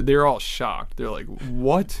Jenny because they're all shocked. They're like,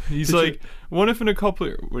 "What?" He's like, "What if in a couple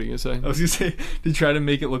of..." What are you gonna say? I was gonna say to try to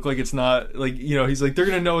make it look like it's not like He's like, they're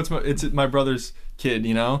gonna know it's my brother's kid.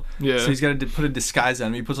 Yeah. So he's got to put a disguise on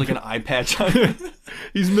him. He puts like an eye patch on him.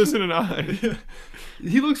 He's missing an eye. Yeah.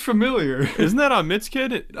 He looks familiar. Isn't that Amit's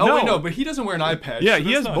kid? Oh wait, no, but he doesn't wear an eye patch. Yeah, so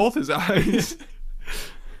he has both his eyes.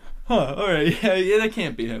 Huh? All right. Yeah, that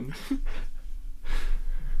can't be him.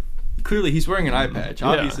 Clearly, he's wearing an eye patch.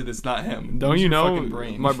 Obviously, that's not him. Don't you know?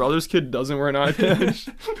 My brother's kid doesn't wear an eye patch.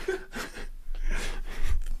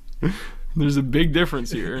 There's a big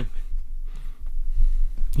difference here.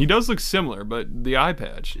 He does look similar, but the eye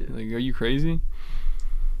patch. Like, are you crazy?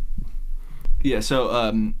 Yeah. So,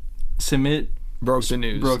 Sumit broke the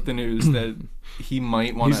news that he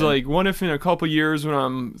might want. He's like, what if in a couple years when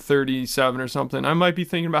I'm 37 or something, I might be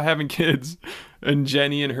thinking about having kids? And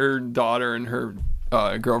Jenny and her daughter and her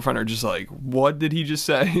girlfriend are just like, what did he just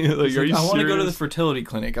say? Like, are you serious? I want to go to the fertility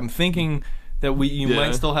clinic. I'm thinking that you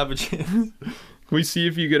might still have a chance. Can we see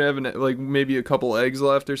if you could have maybe a couple eggs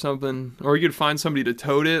left or something, or you could find somebody to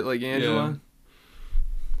tote it, like Angela. Yeah.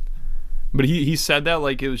 But he said that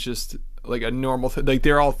like it was just like a normal thing. Like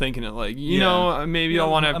they're all thinking it, like maybe I'll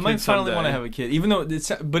want to have kids. I might finally want to have a kid, even though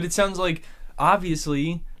it sounds like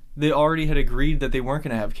obviously they already had agreed that they weren't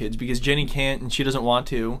going to have kids because Jenny can't and she doesn't want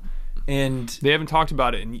to. And they haven't talked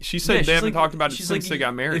about it, and she said they haven't talked about it since they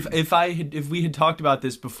got married. If we had talked about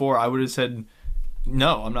this before, I would have said,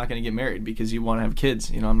 no, I'm not going to get married because you want to have kids.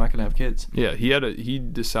 I'm not going to have kids. Yeah, he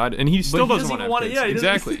decided, and he still doesn't want to have kids. Yeah,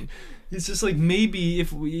 exactly. It's just like maybe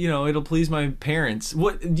if it'll please my parents.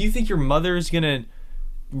 What do you think your mother is going to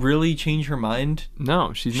really change her mind?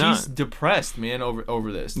 No, she's not. She's depressed, man,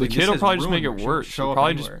 over this. The kid will probably just make it worse. She'll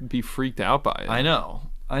probably just be freaked out by it. I know.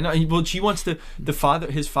 Well, she wants to.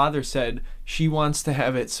 His father said she wants to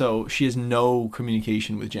have it so she has no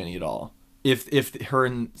communication with Jenny at all. If her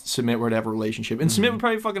and Sumit were to have a relationship, and Sumit would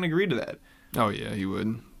probably fucking agree to that. Oh yeah, he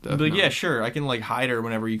would. But like, yeah, sure, I can like hide her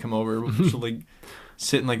whenever you come over. She'll like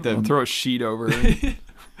sit in like I'll throw a sheet over her.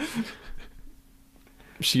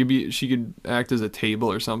 She could act as a table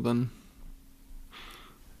or something.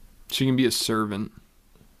 She can be a servant.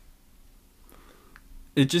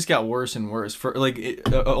 It just got worse and worse. For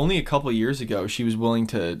only a couple of years ago, she was willing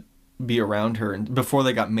to be around her, and before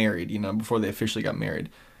they got married, before they officially got married,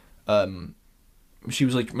 she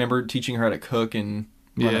was like, remember teaching her how to cook and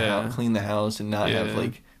clean the house and not have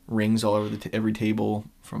like rings all over every table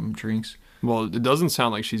from drinks. Well, it doesn't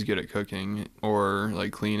sound like she's good at cooking or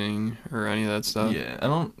like cleaning or any of that stuff. I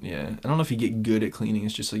don't know if you get good at cleaning.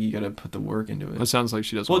 It's just like you got to put the work into it. It sounds like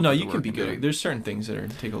she doesn't. Well, no, you can be good. There's certain things that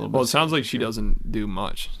take a little bit. Well, it sounds like she doesn't do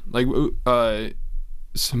much. Like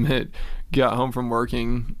Sumit got home from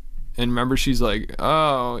working, and remember she's like,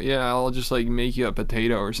 "Oh yeah, I'll just like make you a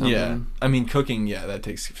potato or something." Yeah, I mean cooking. Yeah, that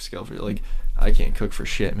takes skill for like. I can't cook for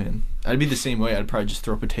shit, man. I'd be the same way. I'd probably just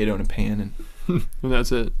throw a potato in a pan and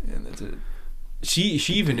that's it. And that's it. She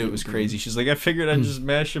even knew it was crazy. She's like, I figured I'd just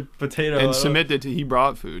mash a potato. And Sumit did. He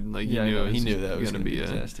brought food. Like he knew that was going to be a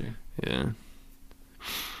disaster. Yeah.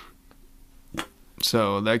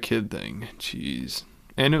 So that kid thing, jeez.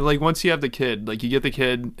 And like once you have the kid, like you get the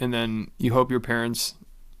kid, and then you hope your parents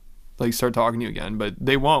like start talking to you again, but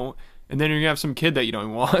they won't. And then you're gonna have some kid that you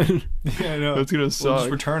don't want. Yeah, I know. That's gonna suck. We'll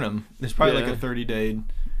just return them. There's probably like a 30-day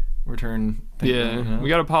return thing. Yeah, we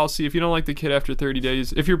got a policy. If you don't like the kid after 30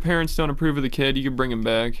 days, if your parents don't approve of the kid, you can bring him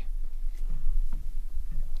back.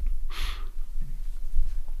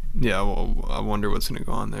 Yeah, well, I wonder what's gonna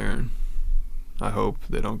go on there. I hope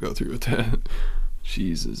they don't go through with that.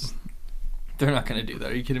 Jesus. They're not gonna do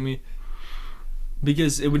that. Are you kidding me?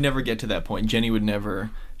 Because it would never get to that point. Jenny would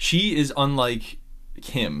never. She is unlike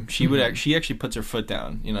Kim. She would. She actually puts her foot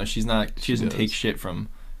down. You know, she doesn't take shit from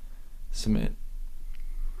Sumit.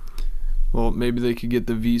 Well, maybe they could get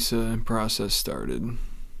the visa process started.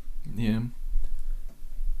 Yeah.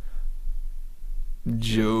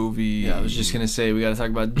 Jovi. Yeah, I was just gonna say we got to talk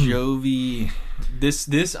about Jovi.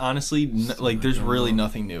 This honestly, there's really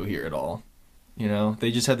nothing new here at all. You know,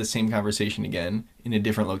 they just had the same conversation again in a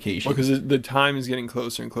different location. Well, because the time is getting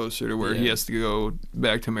closer and closer to where he has to go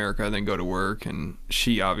back to America and then go to work, and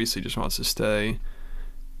she obviously just wants to stay,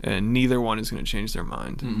 and neither one is going to change their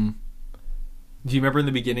mind. Mm-mm. Do you remember in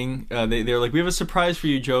the beginning, they're like, we have a surprise for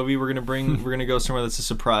you, Jovi. We're gonna go somewhere that's a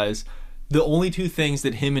surprise. The only two things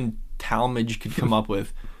that him and Talmadge could come up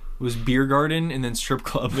with was beer garden and then strip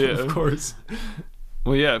club, of course.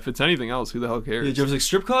 Well, yeah, if it's anything else, who the hell cares? Yeah, Joe was like,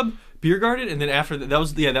 strip club, beer garden, and then after that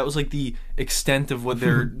was like the extent of what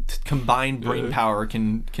their combined brain power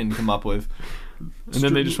can come up with. And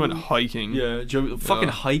then they just went hiking. Yeah, Joe, fucking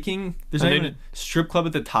hiking. There's not even a strip club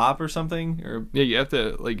at the top or something. Or yeah, you have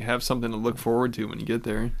to have something to look forward to when you get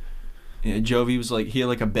there. Yeah, Jovi was like, he had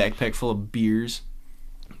like a backpack full of beers.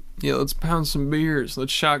 Yeah, let's pound some beers.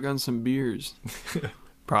 Let's shotgun some beers.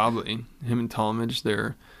 Probably him and Talmadge,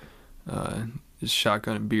 they're just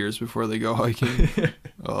shotgunning beers before they go hiking.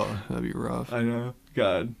 Oh, that'd be rough. I know.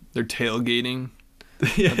 God, they're tailgating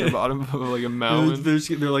at the bottom of like a mountain.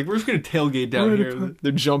 They're like, we're just gonna tailgate down here.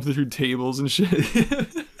 They're jumping through tables and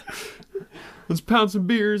shit. Let's pound some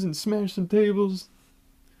beers and smash some tables.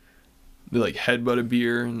 They like headbutt a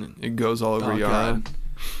beer and it goes all over Yara.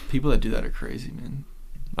 People that do that are crazy, man.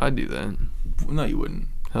 I'd do that. No, you wouldn't.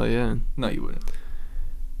 Hell yeah. No, you wouldn't.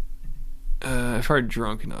 If I were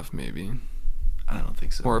drunk enough, maybe. I don't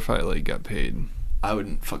think so. Or if I got paid. I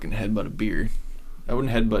wouldn't fucking headbutt a beer. I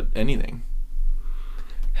wouldn't headbutt anything.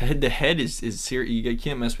 The head is serious. You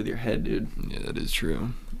can't mess with your head, dude. Yeah, that is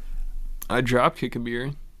true. I'd drop kick a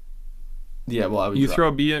beer. Yeah, well, I would. You throw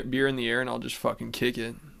a beer in the air and I'll just fucking kick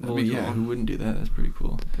it. That'd be cool. Who wouldn't do that? That's pretty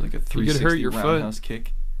cool. Like a 360 you could hurt your roundhouse foot.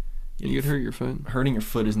 Kick. You could hurt your foot. Hurting your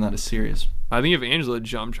foot is not as serious. I think if Angela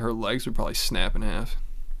jumped, her legs would probably snap in half.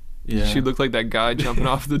 Yeah. She'd look like that guy jumping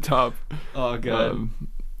off the top. Oh, God.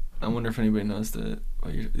 I wonder if anybody knows that.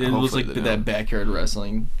 It was like that backyard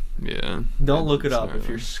wrestling. Yeah. Don't look it up if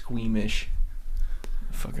you're squeamish.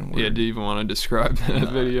 Fucking weird. Yeah, do you even want to describe that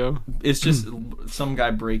video? It's just some guy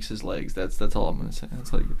breaks his legs. That's all I'm gonna say.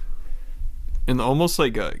 It's like in almost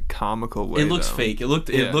like a comical way. It looks fake. It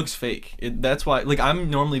looks fake. That's why. Like,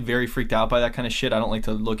 I'm normally very freaked out by that kind of shit. I don't like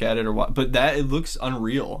to look at it or what. But it looks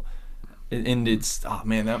unreal. And it's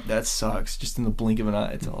man, that sucks. Just in the blink of an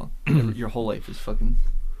eye, it's all your whole life is fucking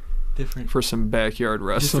different for some backyard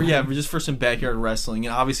wrestling. Just for some backyard wrestling.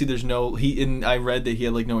 And obviously, there's no and I read that he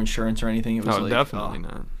had like no insurance or anything. It was definitely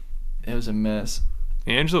not. It was a mess.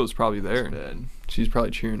 Angela was probably there. Bad. She's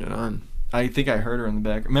probably cheering it on. I think I heard her in the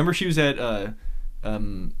back. Remember, she was at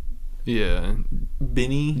Bingham. Yeah.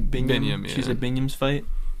 She's at Bingham's fight.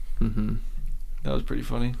 Mm-hmm. That was pretty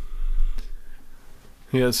funny.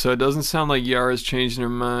 Yeah, so it doesn't sound like Yara's changing her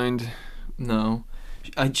mind. No.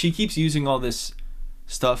 She keeps using all this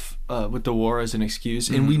stuff with the war as an excuse,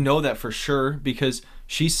 and we know that for sure because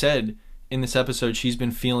she said in this episode she's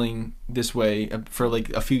been feeling this way for like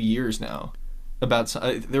a few years now.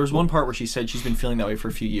 There was one part where she said she's been feeling that way for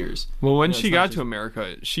a few years. Well, when she got to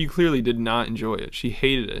America, she clearly did not enjoy it. She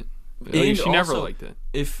hated it. And she never liked it.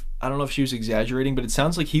 I don't know if she was exaggerating, but it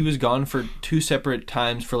sounds like he was gone for 2 separate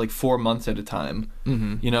times for like 4 months at a time.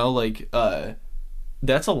 Mm-hmm. You know, like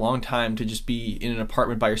that's a long time to just be in an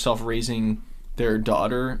apartment by yourself raising their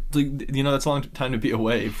daughter. Like, you know, that's a long time to be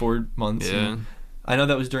away. 4 months. Yeah. I know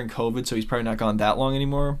that was during COVID, so he's probably not gone that long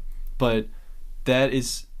anymore. But that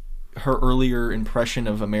is her earlier impression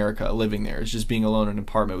of America, living there, is just being alone in an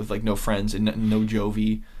apartment with like no friends and no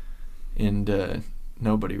Jovi and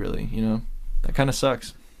nobody really. You know, that kind of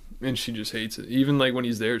sucks. And she just hates it. Even like when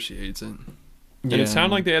he's there, she hates it. And it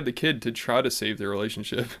sounded like they had the kid to try to save their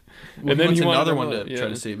relationship. Well, and then he another one to try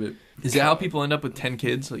to save it. Is that how people end up with 10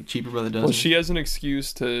 kids? Like Cheaper Brother does? Well, she has an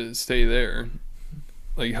excuse to stay there,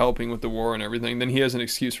 like helping with the war and everything. Then he has an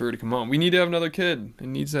excuse for her to come home. We need to have another kid. It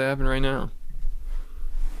needs to happen right now.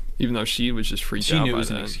 Even though she was just freaked out by that. She knew it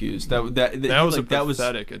was an excuse. That was a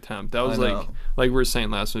pathetic attempt. That was like we were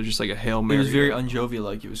saying last time, it was just like a Hail Mary. It was very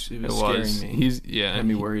un-Jovi-like. It was scaring me. Had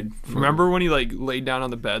me worried. Remember when he like laid down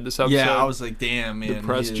on the bed this episode? Yeah, I was like, damn, man.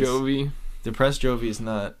 Depressed Jovi. Depressed Jovi is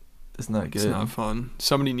not good. It's not fun.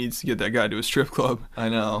 Somebody needs to get that guy to a strip club. I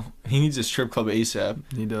know. He needs a strip club ASAP.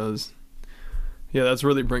 He does. Yeah, that's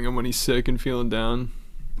where they bring him when he's sick and feeling down.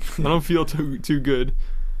 I don't feel too good.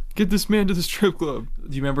 Get this man to the strip club.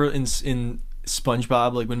 Do you remember in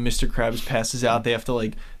SpongeBob, like when Mr. Krabs passes out, they have to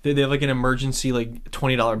like they have like an emergency like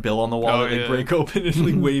 $20 bill on the wall that they break open and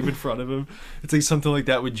like wave in front of him. It's like something like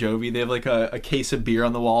that with Jovi. They have like a case of beer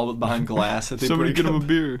on the wall behind glass that they somebody break get him a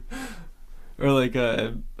beer, or like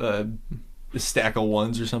a stack of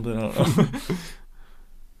ones or something. I don't know.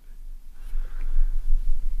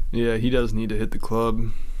 Yeah, he does need to hit the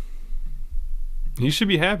club. He should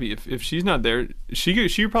be happy if she's not there. She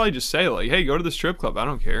could probably just say like, "Hey, go to the strip club. I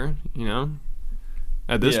don't care." You know.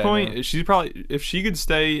 At this point, she's probably if she could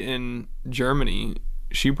stay in Germany,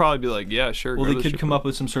 she'd probably be like, "Yeah, sure." Well, they could come up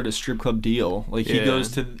with some sort of strip club deal. Like he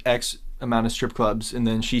goes to X amount of strip clubs, and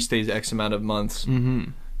then she stays X amount of months.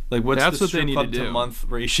 Mm-hmm. Like what's That's the what strip they need club to do. to month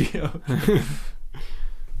ratio?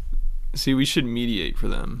 See, we should mediate for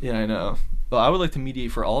them. Yeah, I know. Well, I would like to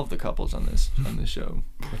mediate for all of the couples on this show.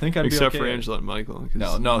 I think I'd except be okay. for Angela and Michael.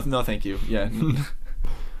 No, thank you. Yeah.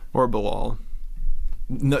 Or Bilal.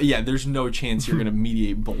 No, yeah. There's no chance you're gonna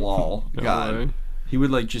mediate Bilal. No God, way. He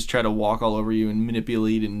would like just try to walk all over you and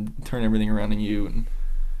manipulate and turn everything around on you and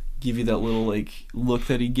give you that little like look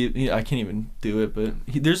that he give. I can't even do it, but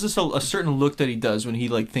there's this a certain look that he does when he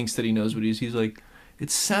like thinks that he knows what he's like. It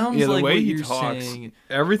sounds the like way what he you're talks, saying.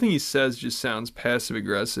 everything he says just sounds passive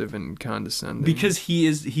aggressive and condescending. Because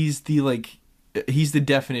he's the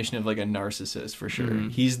definition of like a narcissist for sure. Mm-hmm.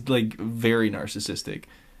 He's like very narcissistic.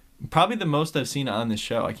 Probably the most I've seen on this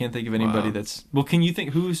show. I can't think of anybody that's well. Can you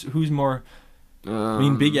think who's more? I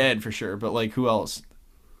mean, Big Ed for sure, but like who else?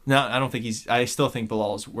 No, I don't think he's. I still think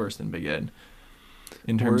Bilal is worse than Big Ed.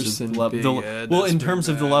 In terms of in terms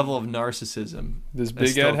of the level of narcissism. Does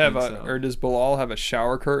Big Ed have or does Bilal have a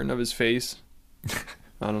shower curtain of his face?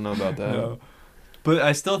 I don't know about that. No. But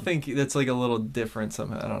I still think that's like a little different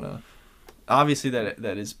somehow. I don't know. Obviously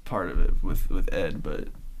that is part of it with Ed, but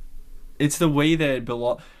it's the way that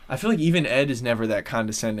Bilal. I feel like even Ed is never that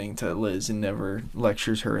condescending to Liz and never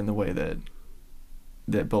lectures her in the way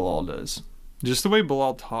that Bilal does. Just the way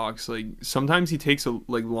Bilal talks, like sometimes he takes a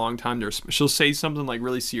like long time to. She'll say something like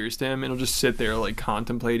really serious to him, and he'll just sit there like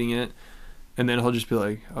contemplating it, and then he'll just be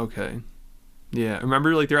like, "Okay, yeah."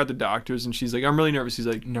 Remember, like they're at the doctor's, and she's like, "I'm really nervous." He's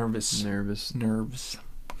like, nerves,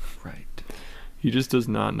 right? He just does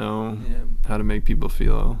not know how to make people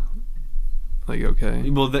feel like okay.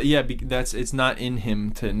 Well, it's not in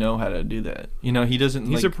him to know how to do that. You know, he doesn't.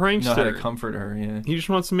 He's like, a prankster. Know how to comfort her. Yeah, he just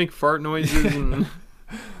wants to make fart noises and.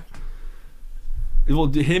 Well,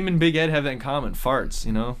 him and Big Ed have that in common. Farts,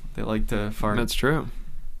 you know? They like to fart. That's true.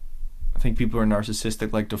 I think people who are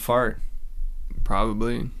narcissistic like to fart.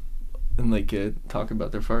 Probably. And like talk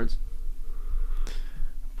about their farts.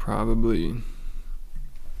 Probably.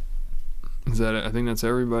 Is that it? I think that's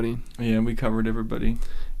everybody. Yeah, we covered everybody.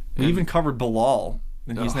 We even covered Bilal.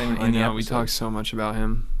 And he's not even in the episode. We talked so much about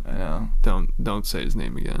him. I know. Don't say his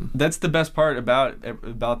name again. That's the best part about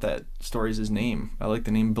that story is his name. I like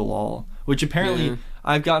the name Bilal, which apparently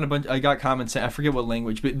I got comments. I forget what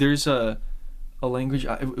language, but there's a language.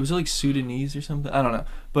 It was like Sudanese or something. I don't know,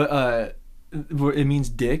 but it means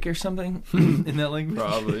dick or something in that language.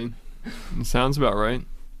 Probably. It sounds about right.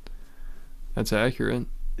 That's accurate.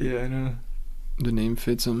 Yeah, I know. The name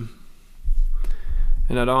fits him.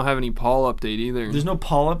 And I don't have any Paul update either. There's no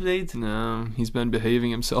Paul update? No, he's been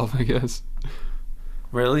behaving himself, I guess.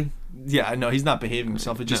 Really? Yeah, no, he's not behaving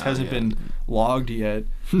himself. It just hasn't been logged yet.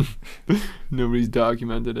 Nobody's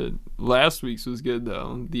documented it. Last week's was good,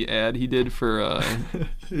 though. The ad he did for a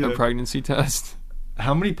pregnancy test.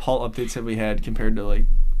 How many Paul updates have we had compared to, like,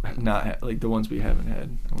 not like the ones we haven't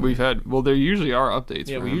had? We've had, well, there usually are updates.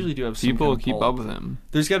 Yeah, we usually do have some people kind of keep Paul up with him.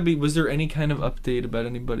 There's got to be, was there any kind of update about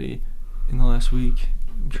anybody in the last week?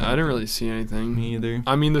 I didn't really see anything. Me either.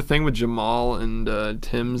 I mean, the thing with Jamal and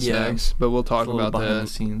Tim's next, but we'll talk about that.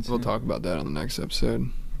 Scenes, we'll talk about that on the next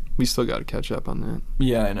episode. We still got to catch up on that.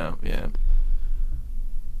 Yeah, I know. Yeah.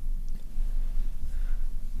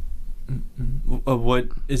 What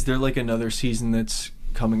is there like another season that's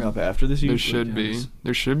coming up after this? There should be.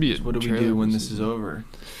 There should be. So what do we do when this is over?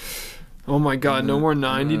 Oh my God! No more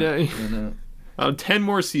 90 day. I know. 10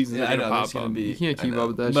 more seasons. Yeah, are gonna pop up. You can't keep up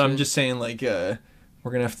with that. But shit. I'm just saying, like,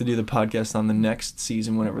 we're gonna have to do the podcast on the next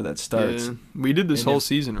season whenever that starts. Yeah. We did this whole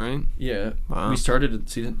season, right? Yeah. Wow. We started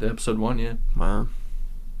at episode 1. Yeah. Wow.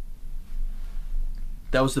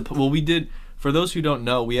 That was we did. For those who don't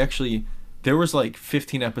know, there was like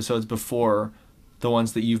 15 episodes before the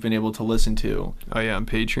ones that you've been able to listen to. Oh yeah, on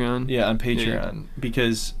Patreon. Yeah, on Patreon,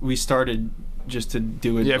 because we started just to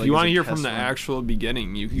do it. Yeah, if like, you as want a to hear test from the run. actual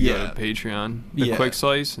beginning, you can go to Patreon. The Quick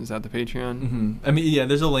Slice, is that the Patreon? Mm-hmm. I mean, yeah,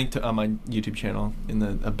 there's a link to on my YouTube channel in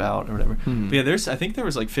the about or whatever. Mm-hmm. But yeah, I think there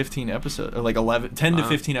was like 15 episodes or like 10 to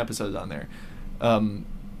 15 episodes on there,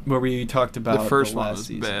 where we talked about the first one last was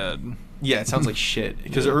season. bad. Yeah, it sounds like shit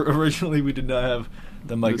because Yeah. originally we did not have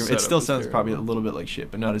the microphone. It setup still was sounds probably a terrible. little bit like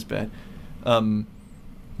shit, but not as bad.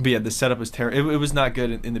 But yeah, the setup was terrible. It was not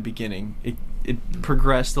good in the beginning. It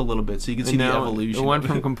progressed a little bit, so you can see the evolution. It went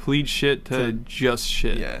of from complete shit to just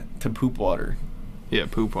shit. Yeah, to poop water. Yeah,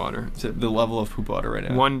 poop water. It's at the level of poop water right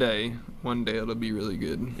now. One day it'll be really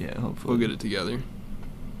good. Yeah, hopefully. We'll get it together.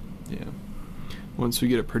 Yeah. Once we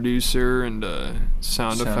get a producer and a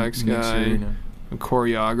sound effects guy, a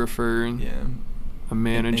choreographer, yeah, a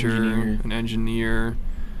manager, an engineer,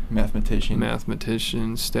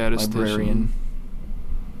 mathematician, statistician,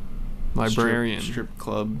 librarian, strip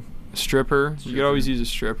club, stripper. You could always use a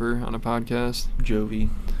stripper on a podcast. Jovi.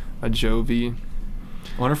 A Jovi.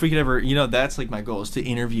 I wonder if we could ever, that's like my goal is to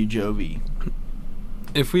interview Jovi.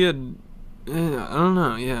 If we had, I don't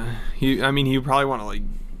know, yeah. He would probably want to like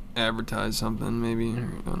advertise something, maybe.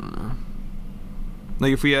 I don't know.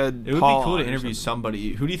 Like if we had It would Paul be cool to on or interview something.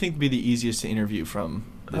 somebody. Who do you think would be the easiest to interview from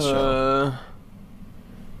this show?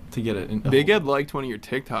 To get it. Big Ed liked one of your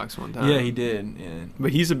TikToks one time. Yeah, he did. Yeah.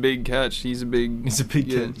 But he's a big catch. He's a big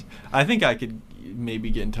catch. I think I could maybe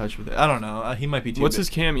get in touch with it. I don't know. He might be too What's big. his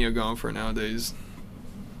cameo going for nowadays?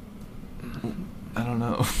 I don't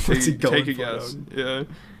know. Take a guess. Yeah.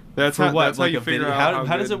 That's for how, what? That's like how you a figure video? out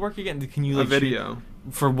How does it work again? Can you like a video?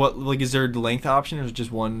 For what? Like, is there a length option or is it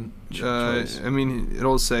just one choice?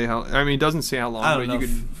 It'll say how. It doesn't say how long. I don't but know. You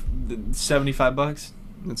could. $75.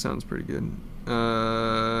 That sounds pretty good.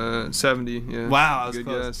 70. Yeah. Wow, that's good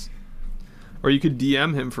close. guess. Or you could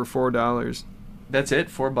DM him for $4. That's it.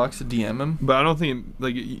 $4 to DM him. But I don't think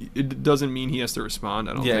it doesn't mean he has to respond.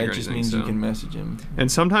 I don't think. Yeah, or it just anything, means so. you can message him.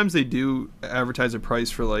 And sometimes they do advertise a price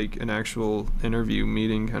for like an actual interview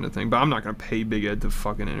meeting kind of thing. But I'm not gonna pay Big Ed to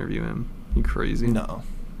fucking interview him. You crazy? No.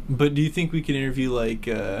 But do you think we could interview like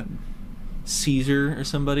Caesar or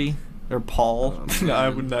somebody or Paul? No, I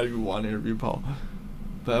would not even want to interview Paul.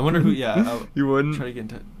 But I wonder who. Yeah, you wouldn't. Try to get in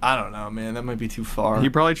touch. I don't know, man. That might be too far.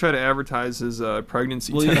 He'd probably try to advertise his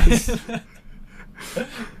pregnancy test.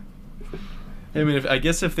 I mean, I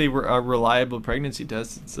guess if they were a reliable pregnancy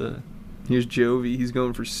test, it's Here's Jovi. He's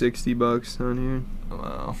going for $60 on here.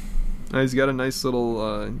 Wow. He's got a nice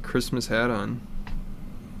little Christmas hat on.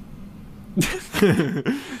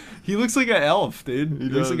 He looks like an elf, dude. He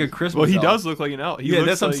looks like a Christmas elf. Well, he does look like an elf. Yeah,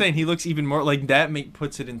 that's what I'm saying. He looks even more like that.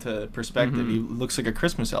 Puts it into perspective. Mm-hmm. He looks like a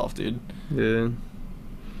Christmas elf, dude. Yeah.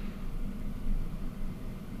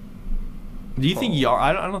 Do you think Yara?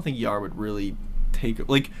 I don't think Yara would really take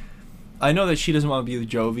like. I know that she doesn't want to be with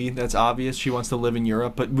Jovi. That's obvious. She wants to live in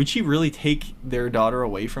Europe. But would she really take their daughter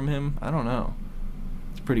away from him? I don't know.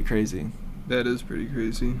 It's pretty crazy. That is pretty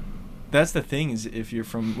crazy. That's the thing is if you're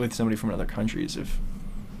with somebody from other countries, if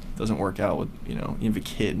it doesn't work out with you have a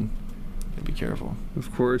kid, you gotta be careful.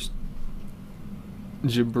 Of course.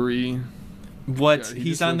 Jabri. What? God,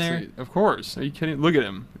 he's on there? Of course. Are you kidding? Look at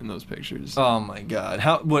him in those pictures. Oh my God!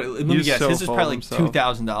 How? What? Let me guess. So His is full probably of like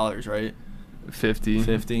himself. $2,000, right? 50.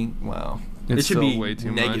 50. Wow. It's it should still be way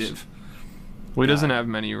too negative. Well, he doesn't have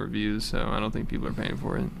many reviews, so I don't think people are paying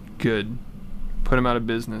for it. Good. Put him out of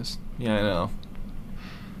business. Yeah, I know.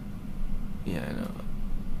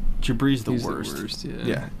 Jabri's the He's worst. the worst, yeah.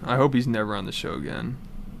 Yeah. I hope he's never on the show again.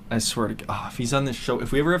 I swear to God, if he's on this show,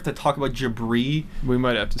 if we ever have to talk about Jabri, We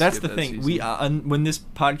might have to that's skip the that thing. season. When this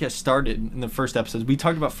podcast started in the first episodes, we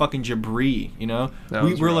talked about fucking Jabri. That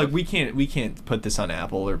was We're rough. like, we can't put this on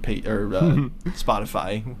Apple or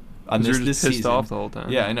Spotify on You were this just pissed season. off the whole time.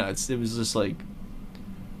 Yeah, I know. It was just like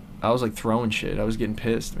I was like throwing shit. I was getting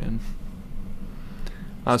pissed, man.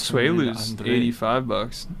 Asuelu's Andre.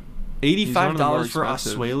 $85. $85 for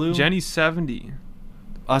Asuelu? Jenny's 70.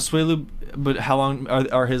 Asuelu, but how long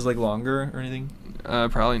are his like longer or anything?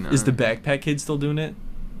 Probably not. Is the backpack kid still doing it?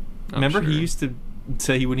 I'm Remember he sure. used to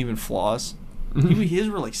say he wouldn't even floss. His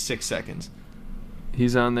were like 6 seconds.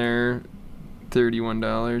 He's on there,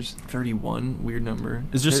 $31. 31, weird number.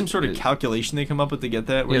 Is there some sort of it- calculation they come up with to get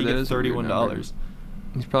that? Where Yeah, you that get is a weird $31.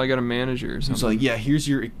 He's probably got a manager or something. It's like, yeah, here's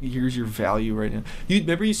your value right now. You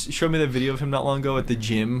remember you showed me that video of him not long ago at the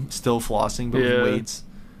gym, still flossing but with weights.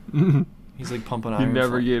 He's like pumping He iron.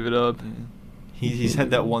 never gave it up. Yeah. He's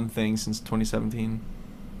had that one thing since 2017.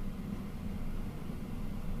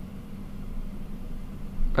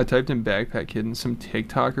 I typed in backpack kid and some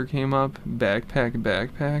TikToker came up.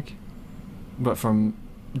 Backpack. But from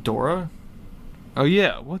Dora? Oh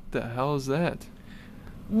yeah, what the hell is that?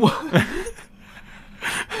 What?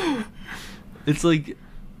 It's like,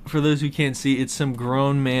 for those who can't see, it's some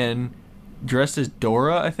grown man dressed as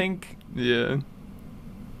Dora, I think. Yeah.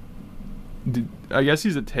 I guess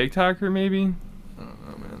he's a TikToker, maybe. I don't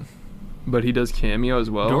know, man. But he does Cameo as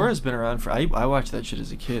well. Dora's been around for... I watched that shit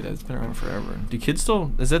as a kid. It's been around forever. Do kids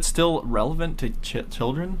still... Is that still relevant to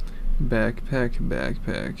children?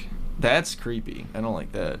 Backpack. That's creepy. I don't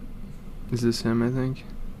like that. Is this him, I think?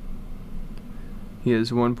 He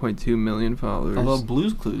has 1.2 million followers. Although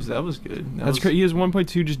Blue's Clues, that was good. That's crazy. He has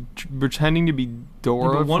 1.2 just pretending to be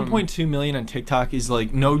Dora. Yeah, but 1.2 million on TikTok is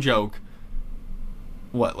like, no joke,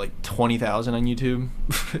 what, like 20,000 on YouTube?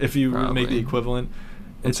 If you make the equivalent.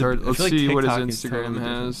 It's hard. Let's see what his Instagram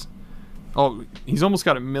has. Oh, he's almost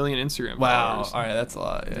got 1 million Instagram followers. All right, that's a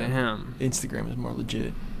lot. Yeah. Damn. Instagram is more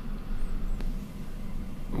legit.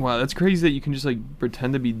 Wow, that's crazy that you can just like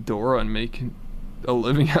pretend to be Dora and make a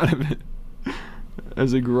living out of it.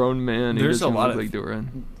 As a grown man, there's a lot of like Dora.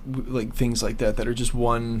 Like things like that are just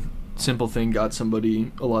one simple thing got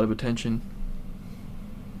somebody a lot of attention.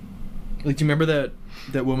 Like, do you remember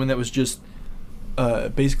that woman that was just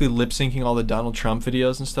basically lip syncing all the Donald Trump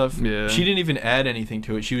videos and stuff? Yeah. She didn't even add anything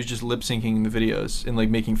to it. She was just lip syncing the videos and like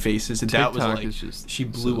making faces. And TikTok that was like, is just she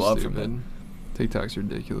blew so up stupid. from it. TikTok's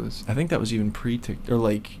ridiculous. I think that was even pre-TikTok, or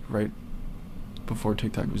like right before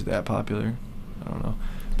TikTok was that popular. I don't know.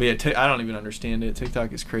 But yeah, I don't even understand it.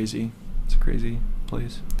 TikTok is crazy. It's a crazy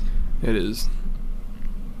place. It is.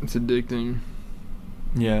 It's addicting.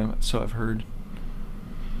 Yeah, so I've heard.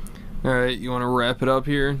 All right, you want to wrap it up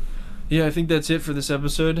here? Yeah, I think that's it for this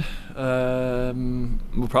episode.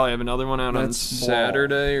 We'll probably have another one out on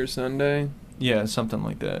Saturday or Sunday. Yeah, something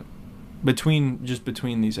like that. Between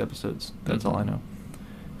these episodes. That's all I know.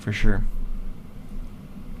 For sure.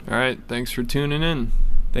 All right, thanks for tuning in.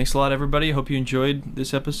 Thanks a lot, everybody. Hope you enjoyed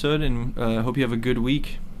this episode, and hope you have a good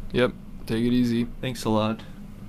week. Yep, take it easy. Thanks a lot.